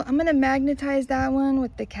 So I'm gonna magnetize that one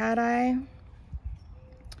with the cat eye.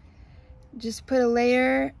 Just put a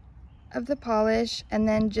layer of the polish and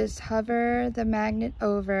then just hover the magnet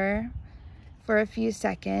over for a few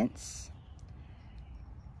seconds.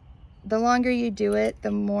 The longer you do it,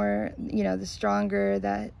 the more, you know, the stronger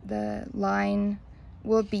that the line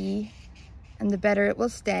will be and the better it will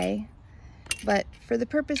stay. But for the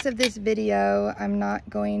purpose of this video, I'm not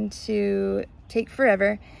going to take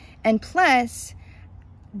forever. And plus,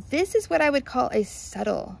 this is what I would call a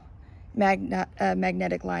subtle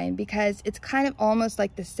magnetic line, because it's kind of almost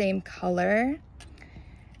like the same color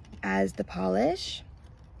as the polish.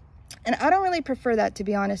 And I don't really prefer that, to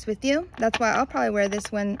be honest with you. That's why I'll probably wear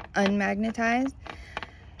this one unmagnetized.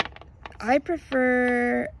 I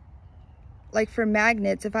prefer, like for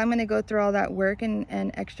magnets, if I'm going to go through all that work and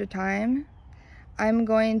extra time, I'm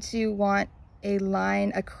going to want a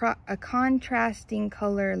line, a contrasting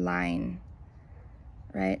color line,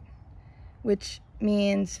 right? Which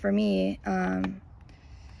means for me,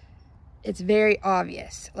 it's very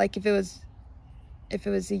obvious. Like if it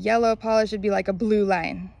was a yellow polish, it'd be like a blue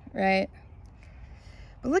line, right?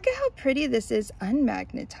 But look at how pretty this is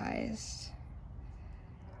unmagnetized.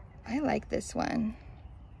 I like this one.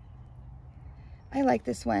 I like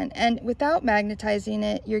this one. And without magnetizing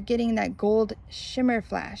it, you're getting that gold shimmer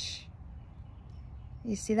flash.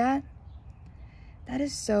 You see that? That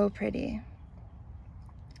is so pretty.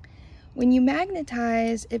 When you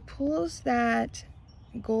magnetize, it pulls that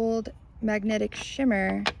gold magnetic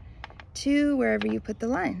shimmer to wherever you put the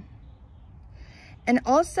line. And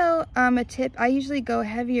also, a tip, I usually go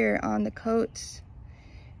heavier on the coats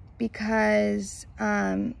because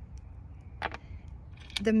the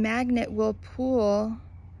magnet will pull,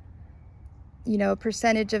 you know, a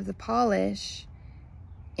percentage of the polish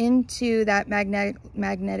into that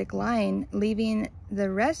magnetic line, leaving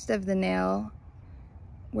the rest of the nail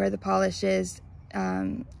where the polish is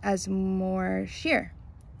as more sheer.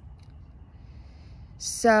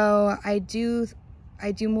 So I do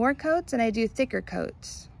more coats and I do thicker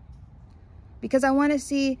coats because I want to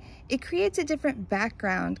see, it creates a different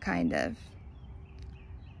background, kind of.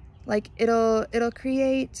 Like it'll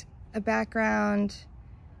create a background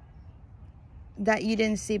that you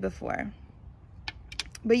didn't see before.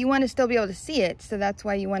 But you want to still be able to see it, so that's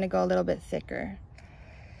why you want to go a little bit thicker.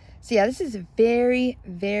 So yeah, this is very,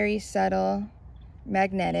 very subtle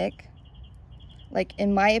magnetic. Like,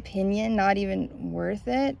 in my opinion, not even worth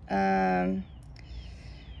it.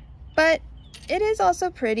 But it is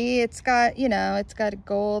also pretty. It's got, you know, it's got a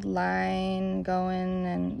gold line going,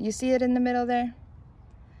 and you see it in the middle there?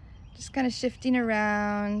 Just kind of shifting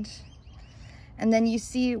around. And then you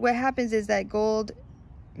see what happens is that gold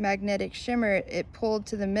magnetic shimmer, it pulled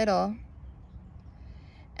to the middle.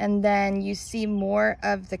 And then you see more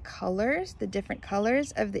of the colors, the different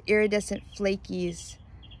colors of the iridescent flakies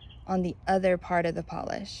on the other part of the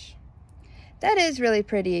polish. That is really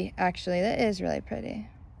pretty, actually. That is really pretty.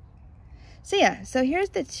 So yeah, so here's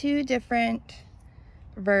the two different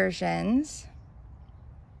versions.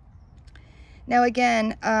 Now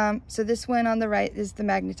again, so this one on the right is the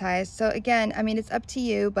magnetized. So again, I mean, it's up to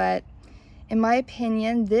you, but in my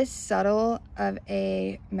opinion, this subtle of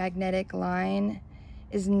a magnetic line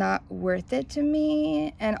is not worth it to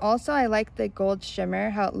me. And also I like the gold shimmer,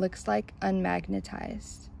 how it looks like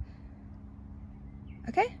unmagnetized.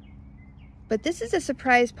 Okay, but this is a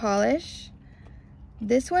surprise polish.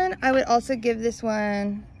 This one, I would also give this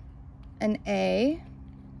one an A.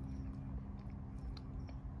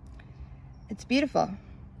 It's beautiful.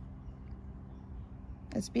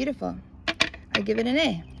 It's beautiful. I give it an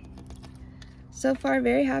A. So far,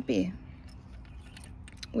 very happy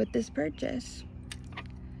with this purchase.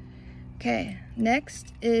 Okay,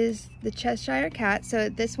 next is the Cheshire Cat. So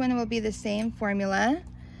this one will be the same formula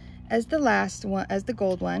as the last one, as the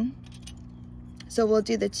gold one. So we'll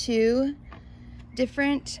do the two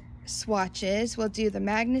different swatches. We'll do the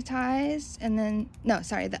magnetized and then, no,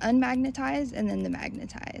 sorry, the unmagnetized and then the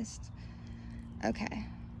magnetized. Okay.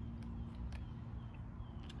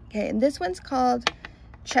 Okay, and this one's called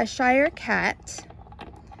Cheshire Cat,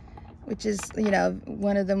 which is, you know,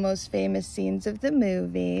 one of the most famous scenes of the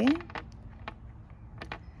movie.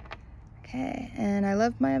 Okay, and I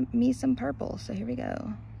love me some purple, so here we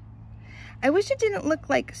go. I wish it didn't look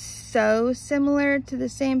like so similar to the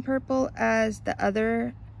same purple as the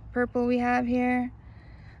other purple we have here.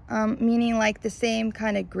 meaning like the same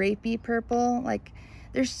kind of grapey purple. Like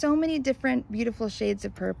there's so many different beautiful shades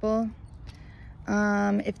of purple.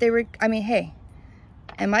 If they were, I mean, hey,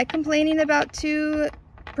 am I complaining about 2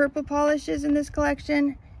 purple polishes in this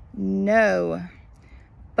collection? No.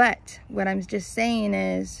 But what I'm just saying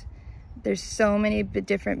is there's so many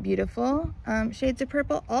different beautiful shades of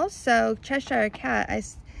purple. Also, Cheshire Cat, I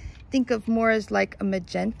think of more as like a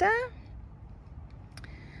magenta.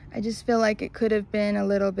 I just feel like it could have been a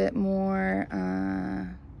little bit more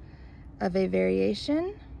of a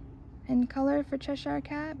variation in color for Cheshire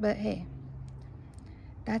Cat, but hey,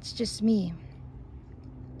 that's just me.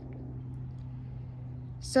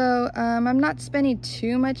 So I'm not spending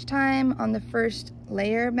too much time on the first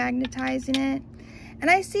layer magnetizing it. And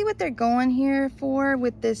I see what they're going here for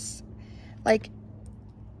with this, like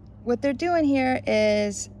what they're doing here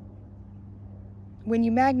is when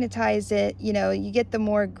you magnetize it, you know, you get the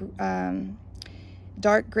more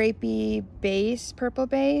dark grapey base, purple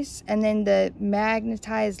base, and then the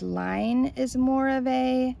magnetized line is more of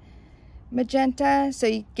a magenta, so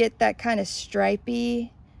you get that kind of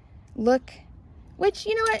stripy look, which,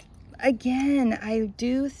 you know what, again, I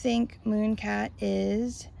do think Mooncat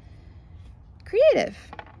is creative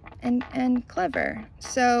and clever.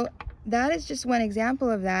 So that is just one example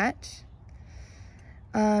of that.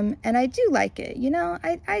 And I do like it, you know,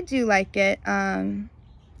 I do like it.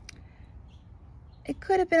 It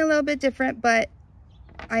could have been a little bit different, but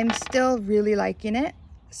I'm still really liking it.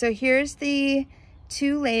 So here's the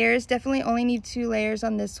 2 layers. Definitely only need 2 layers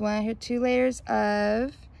on this one. Here, 2 layers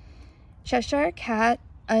of Cheshire Cat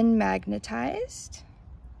unmagnetized.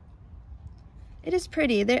 It is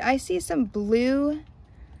pretty. There, I see some blue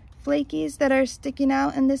flakies that are sticking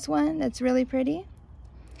out in this one. That's really pretty.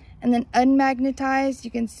 And then unmagnetized,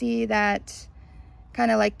 you can see that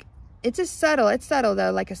kind of like, it's subtle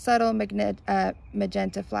though, like a subtle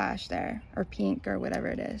magenta flash there, or pink, or whatever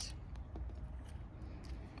it is.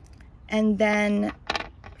 And then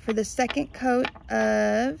for the second coat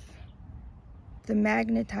of the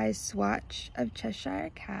magnetized swatch of Cheshire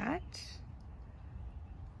Cat,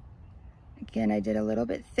 again, I did a little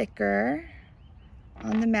bit thicker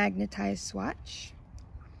on the magnetized swatch.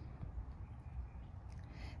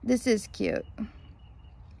 This is cute.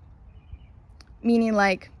 Meaning,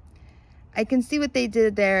 like, I can see what they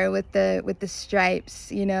did there with the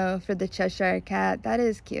stripes, you know, for the Cheshire Cat. That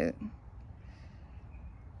is cute.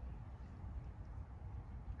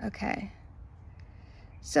 Okay.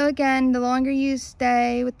 So again, the longer you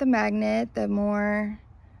stay with the magnet, the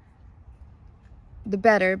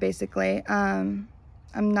better, basically. I'm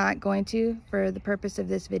not going to for the purpose of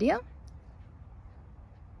this video.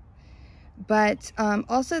 But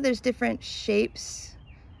also there's different shapes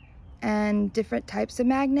and different types of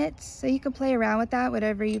magnets, so you can play around with that,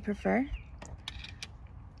 whatever you prefer.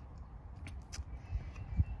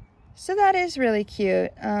 So that is really cute.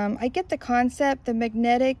 I get the concept, the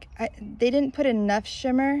magnetic, they didn't put enough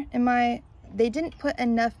shimmer in my, they didn't put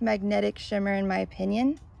enough magnetic shimmer in my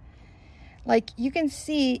opinion. Like you can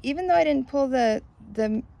see, even though I didn't pull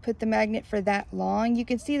put the magnet for that long, you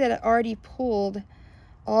can see that it already pulled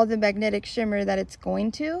all the magnetic shimmer that it's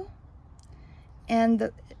going to.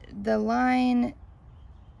 And the line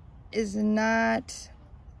is not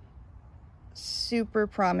super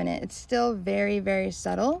prominent. It's still very, very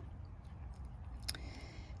subtle.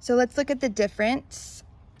 So let's look at the difference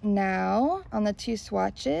now on the 2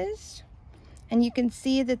 swatches. And you can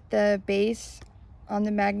see that the base on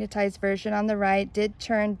the magnetized version on the right did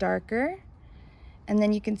turn darker. And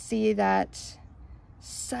then you can see that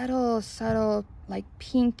subtle, like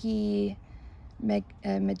pinky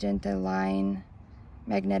magenta line,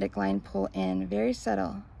 magnetic line pull in, very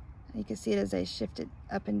subtle. You can see it as I shift it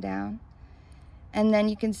up and down. And then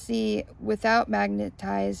you can see without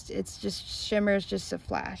magnetized, it's just shimmers just a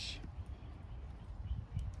flash.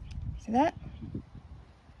 See that?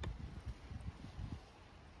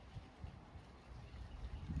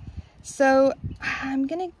 So I'm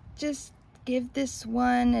gonna just give this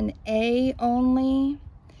one an A only.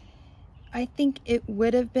 I think it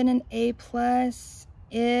would have been an A+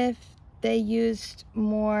 if they used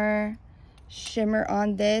more shimmer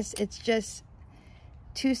on this. It's just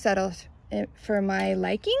too subtle for my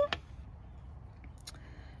liking.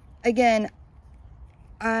 Again,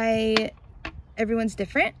 everyone's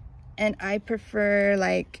different, and I prefer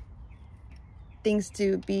like things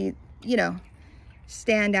to be, you know,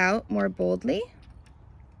 stand out more boldly.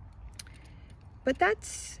 But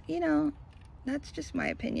that's, you know, that's just my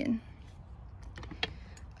opinion.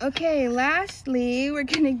 Okay, lastly, we're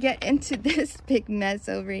gonna get into this big mess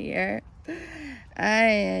over here.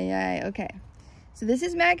 Okay. So this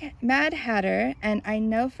is Mad Hatter, and I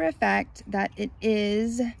know for a fact that it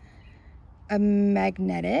is a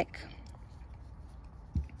magnetic.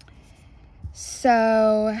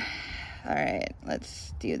 So, all right,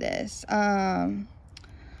 let's do this. I'm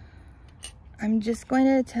just going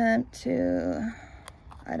to attempt to,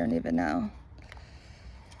 I don't even know.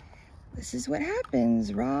 This is what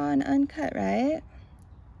happens, raw and uncut, right?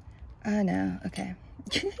 Oh no, okay.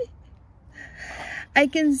 I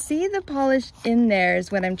can see the polish in there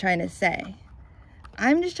is what I'm trying to say.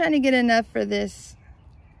 I'm just trying to get enough for this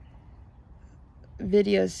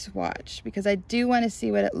video swatch because I do want to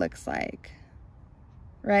see what it looks like,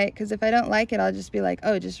 right? Because if I don't like it, I'll just be like,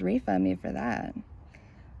 oh, just refund me for that.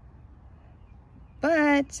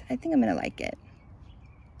 But I think I'm gonna like it.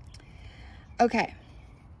 Okay.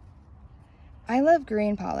 I love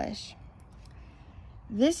green polish.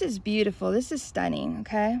 This is beautiful. This is stunning,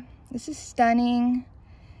 okay? This is stunning.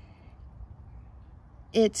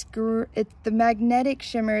 The magnetic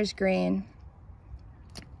shimmer is green.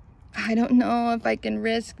 I don't know if I can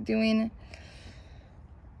risk getting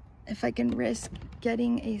a second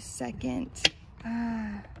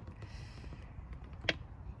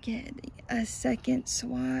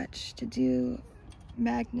swatch to do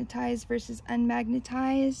magnetized versus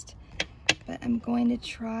unmagnetized, but I'm going to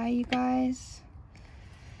try, you guys.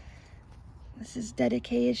 This is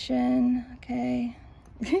dedication, okay?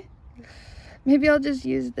 Maybe I'll just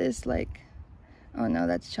use this like, oh no,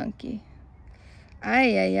 that's chunky.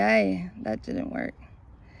 Ay, that didn't work.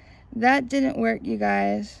 That didn't work, you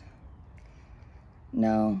guys.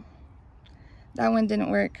 No, that one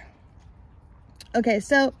didn't work. Okay,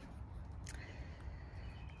 so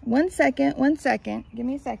one second, give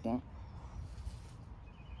me a second.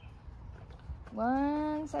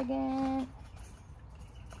 1 second.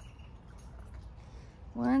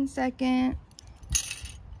 1 second.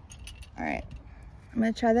 All right, I'm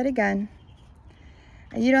gonna try that again.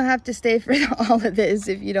 And you don't have to stay for all of this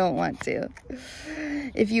if you don't want to.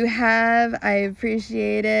 If you have, I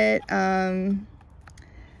appreciate it.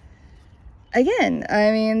 Again,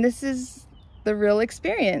 I mean, this is the real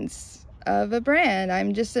experience of a brand.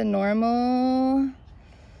 I'm just a normal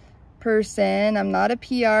person. I'm not a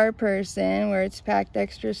PR person where it's packed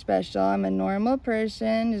extra special. I'm a normal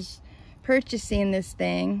person just purchasing this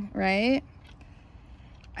thing, right?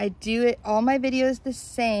 I do it, all my videos the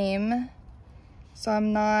same, so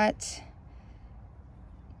I'm not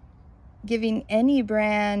giving any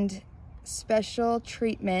brand special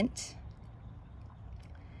treatment.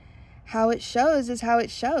 How it shows is how it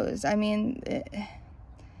shows. I mean,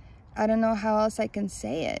 I don't know how else I can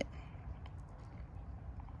say it.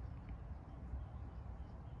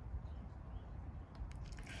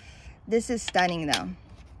 This is stunning though.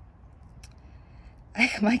 Oh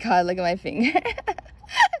my God, look at my finger.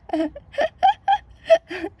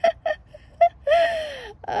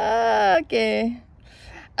 Okay.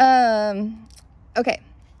 Okay,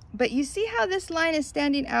 but you see how this line is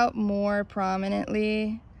standing out more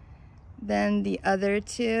prominently than the other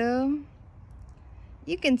two?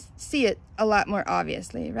 You can see it a lot more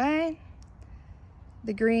obviously, right?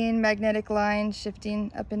 The green magnetic line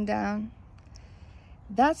shifting up and down.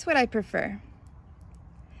 That's what I prefer.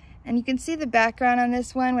 And you can see the background on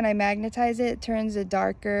this one. When I magnetize it, it turns a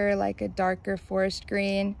darker, like a darker forest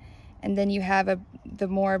green. And then you have the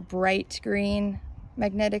more bright green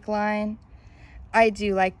magnetic line. I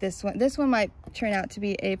do like this one. This one might turn out to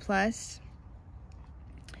be A+.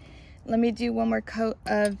 Let me do one more coat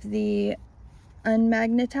of the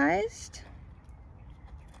unmagnetized.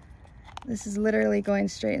 This is literally going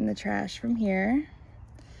straight in the trash from here.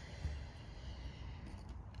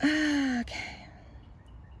 Okay.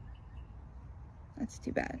 That's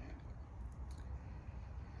too bad.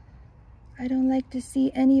 I don't like to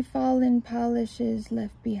see any fallen polishes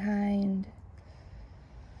left behind.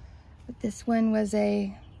 But this one was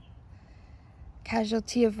a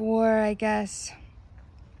casualty of war, I guess.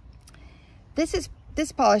 This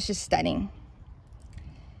polish is stunning.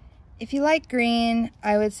 If you like green,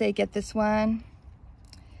 I would say get this one.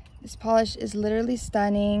 This polish is literally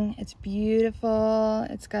stunning. It's beautiful.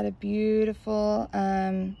 It's got a beautiful,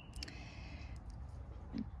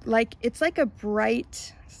 it's like a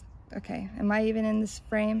bright, okay, am I even in this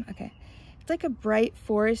frame? Okay. It's like a bright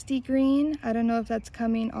foresty green. I don't know if that's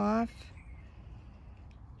coming off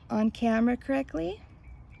on camera correctly.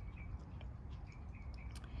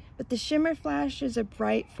 But the shimmer flash is a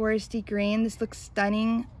bright foresty green. This looks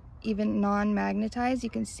stunning, even non-magnetized.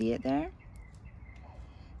 You can see it there.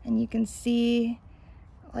 And you can see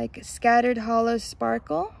like scattered hollow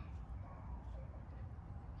sparkle.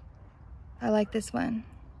 I like this one.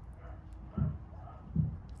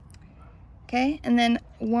 Okay, and then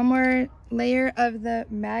one more layer of the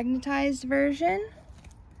magnetized version,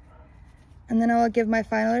 and then I will give my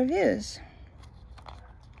final reviews.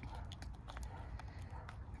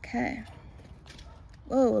 Okay.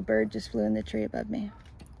 Whoa, a bird just flew in the tree above me.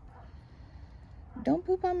 Don't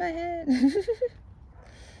poop on my head.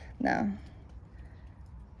 No.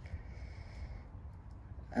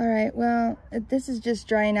 All right, well, this is just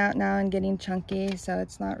drying out now and getting chunky, so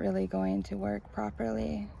it's not really going to work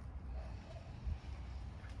properly.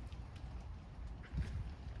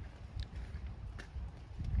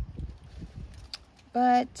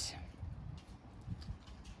 But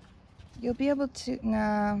you'll be able to,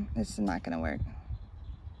 no, this is not gonna work.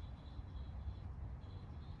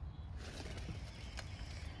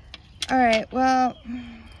 All right, well,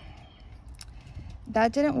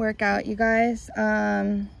 that didn't work out, you guys.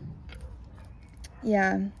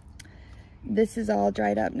 Yeah, this is all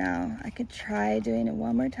dried up now. I could try doing it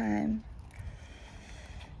one more time.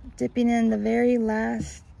 Dipping in the very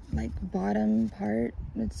last, like, bottom part.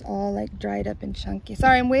 It's all, like, dried up and chunky.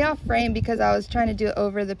 Sorry, I'm way off frame because I was trying to do it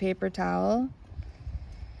over the paper towel.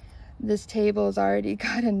 This table's already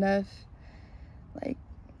got enough, like,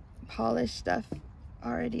 polished stuff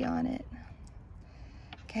already on it.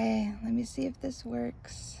 Okay, let me see if this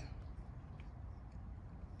works.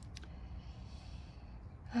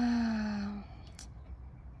 I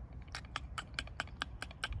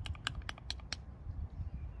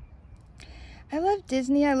love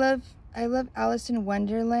Disney. I love Alice in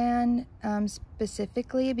Wonderland,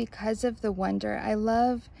 specifically because of the wonder. I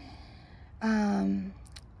love, I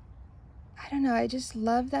don't know, I just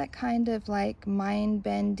love that kind of like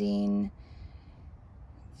mind-bending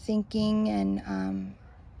thinking. And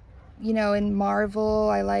you know, in Marvel,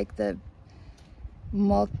 I like the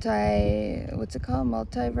what's it called,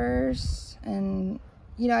 multiverse, and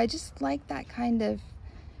you know, I just like that kind of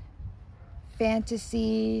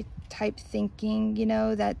fantasy type thinking, you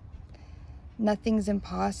know, that nothing's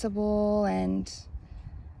impossible. And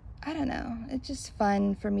I don't know, it's just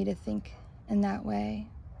fun for me to think in that way.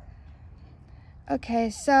 Okay,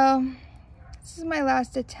 so this is my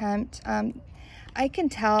last attempt. I can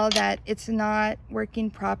tell that it's not working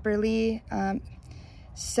properly, but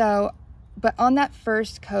on that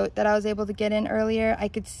first coat that I was able to get in earlier, I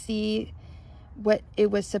could see what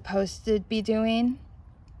it was supposed to be doing.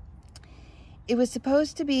 It was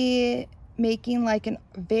supposed to be making like a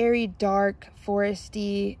very dark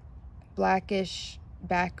foresty blackish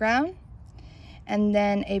background, and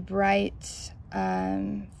then a bright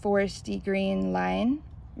foresty green line,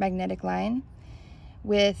 magnetic line,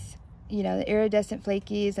 with, you know, the iridescent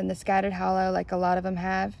flakies and the scattered hollow like a lot of them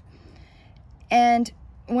have. And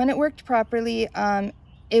when it worked properly,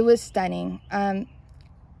 it was stunning.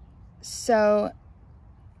 So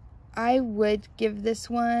I would give this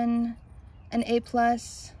one an A+.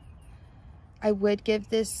 I would give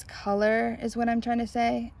this color, is what I'm trying to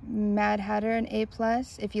say, Mad Hatter, an A+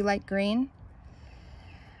 if you like green.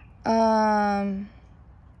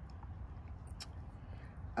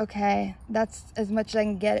 Okay, that's as much as I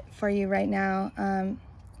can get for you right now.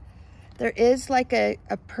 There is like a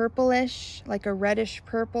purplish, like a reddish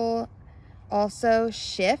purple also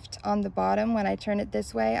shift on the bottom when I turn it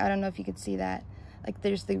this way. I don't know if you could see that. Like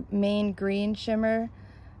there's the main green shimmer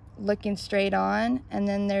looking straight on, and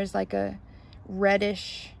then there's like a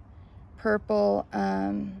reddish purple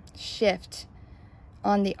shift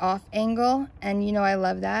on the off angle, and you know I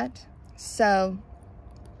love that. So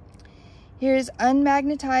here's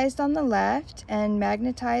unmagnetized on the left and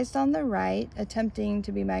magnetized on the right, attempting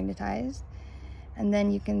to be magnetized, and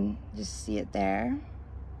then you can just see it there.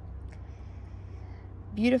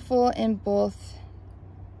 Beautiful in both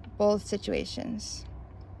situations.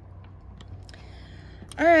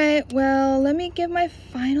 All right, well, let me give my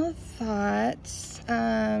final thoughts.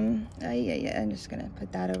 I'm just gonna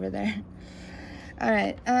put that over there. All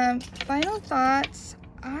right, final thoughts.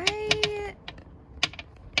 I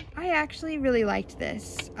actually really liked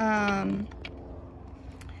this.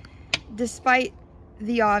 Despite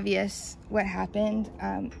the obvious what happened,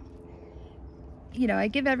 you know, I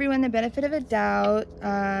give everyone the benefit of a doubt.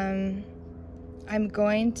 I'm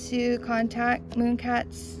going to contact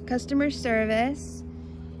Mooncat's customer service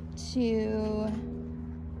to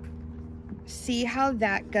see how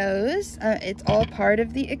that goes. It's all part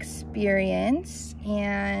of the experience,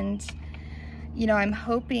 and you know, I'm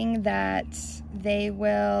hoping that they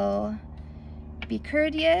will be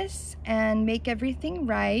courteous and make everything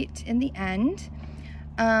right in the end.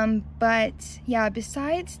 But yeah,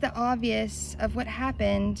 besides the obvious of what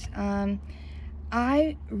happened,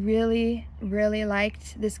 I really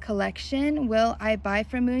liked this collection. Will I buy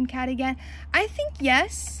from Mooncat again? I think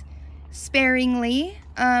yes. sparingly.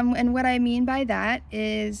 And what I mean by that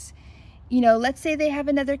is, you know, let's say they have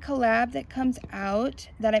another collab that comes out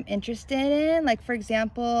that I'm interested in. Like, for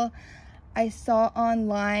example, I saw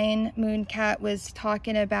online Mooncat was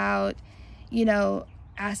talking about, you know,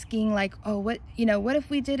 asking like, oh, what if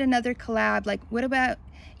we did another collab? Like, what about,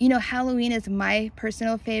 you know, Halloween is my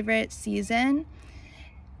personal favorite season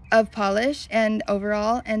of polish and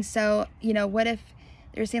overall. And so, you know, what if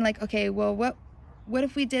they're saying like, okay, well, what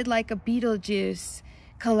if we did like a Beetlejuice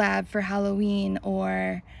collab for Halloween,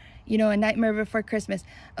 or, you know, a Nightmare Before Christmas?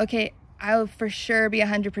 Okay, I'll for sure be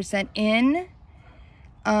 100% in,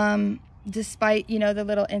 despite, you know, the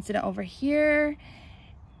little incident over here.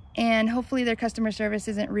 And hopefully their customer service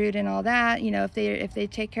isn't rude and all that. You know, if they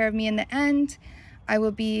take care of me in the end, I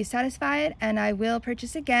will be satisfied and I will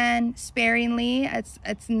purchase again sparingly.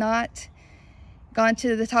 It's not gone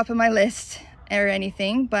to the top of my list or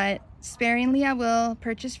anything, but sparingly I will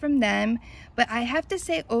purchase from them. But I have to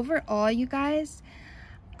say, overall, you guys,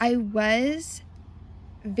 I was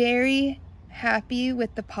very happy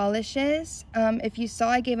with the polishes. If you saw,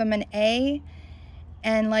 I gave them an A,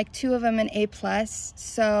 and like 2 of them an A+.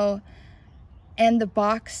 So, and the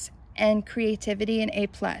box and creativity an A+.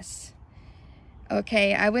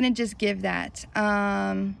 Okay, I wouldn't just give that.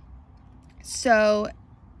 So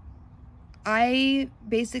I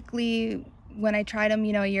basically, when I tried them,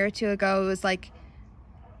 you know, a year or 2 ago, it was like,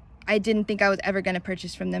 I didn't think I was ever going to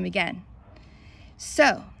purchase from them again.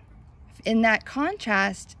 So in that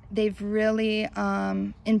contrast, they've really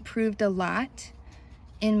improved a lot,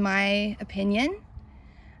 in my opinion.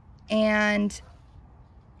 And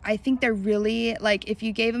I think they're really, like, if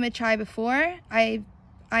you gave them a try before,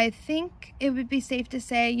 I think it would be safe to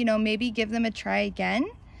say, you know, maybe give them a try again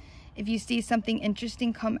if you see something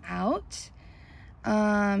interesting come out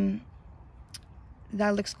that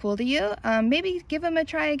looks cool to you. Maybe give them a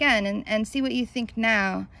try again and see what you think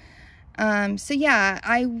now. So yeah,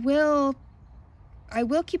 I will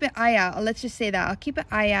keep an eye out. Let's just say that I'll keep an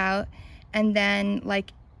eye out, and then,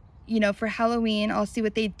 like, you know, for Halloween, I'll see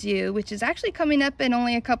what they do, which is actually coming up in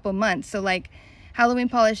only a couple months. So like Halloween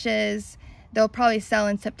polishes, they'll probably sell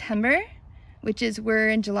in September, which is, we're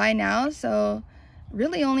in July now. So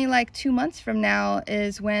really only like 2 months from now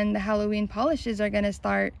is when the Halloween polishes are going to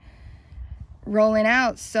start rolling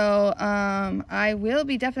out. So I will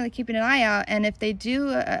be definitely keeping an eye out. And if they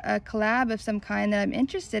do a collab of some kind that I'm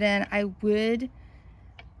interested in, I would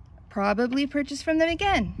probably purchase from them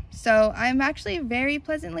again. So I'm actually very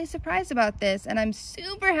pleasantly surprised about this, and I'm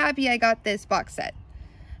super happy I got this box set.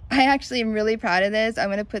 I actually am really proud of this. I'm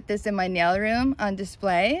going to put this in my nail room on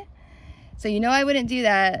display. So you know I wouldn't do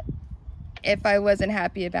that if I wasn't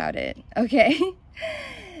happy about it, okay?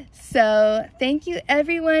 So thank you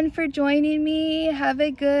everyone for joining me. Have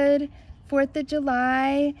a good 4th of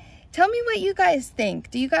July. Tell me what you guys think.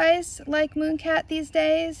 Do you guys like Mooncat these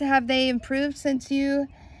days? Have they improved since you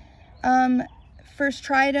first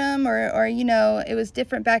tried them, or you know, it was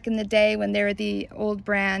different back in the day when they were the old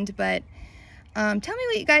brand? But tell me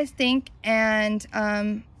what you guys think, and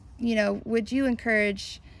you know, would you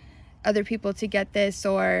encourage other people to get this,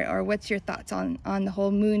 or what's your thoughts on the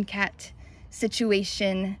whole Mooncat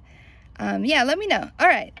situation? Yeah, let me know. All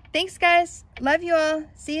right, thanks guys, love you all,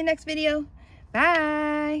 see you next video,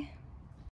 bye.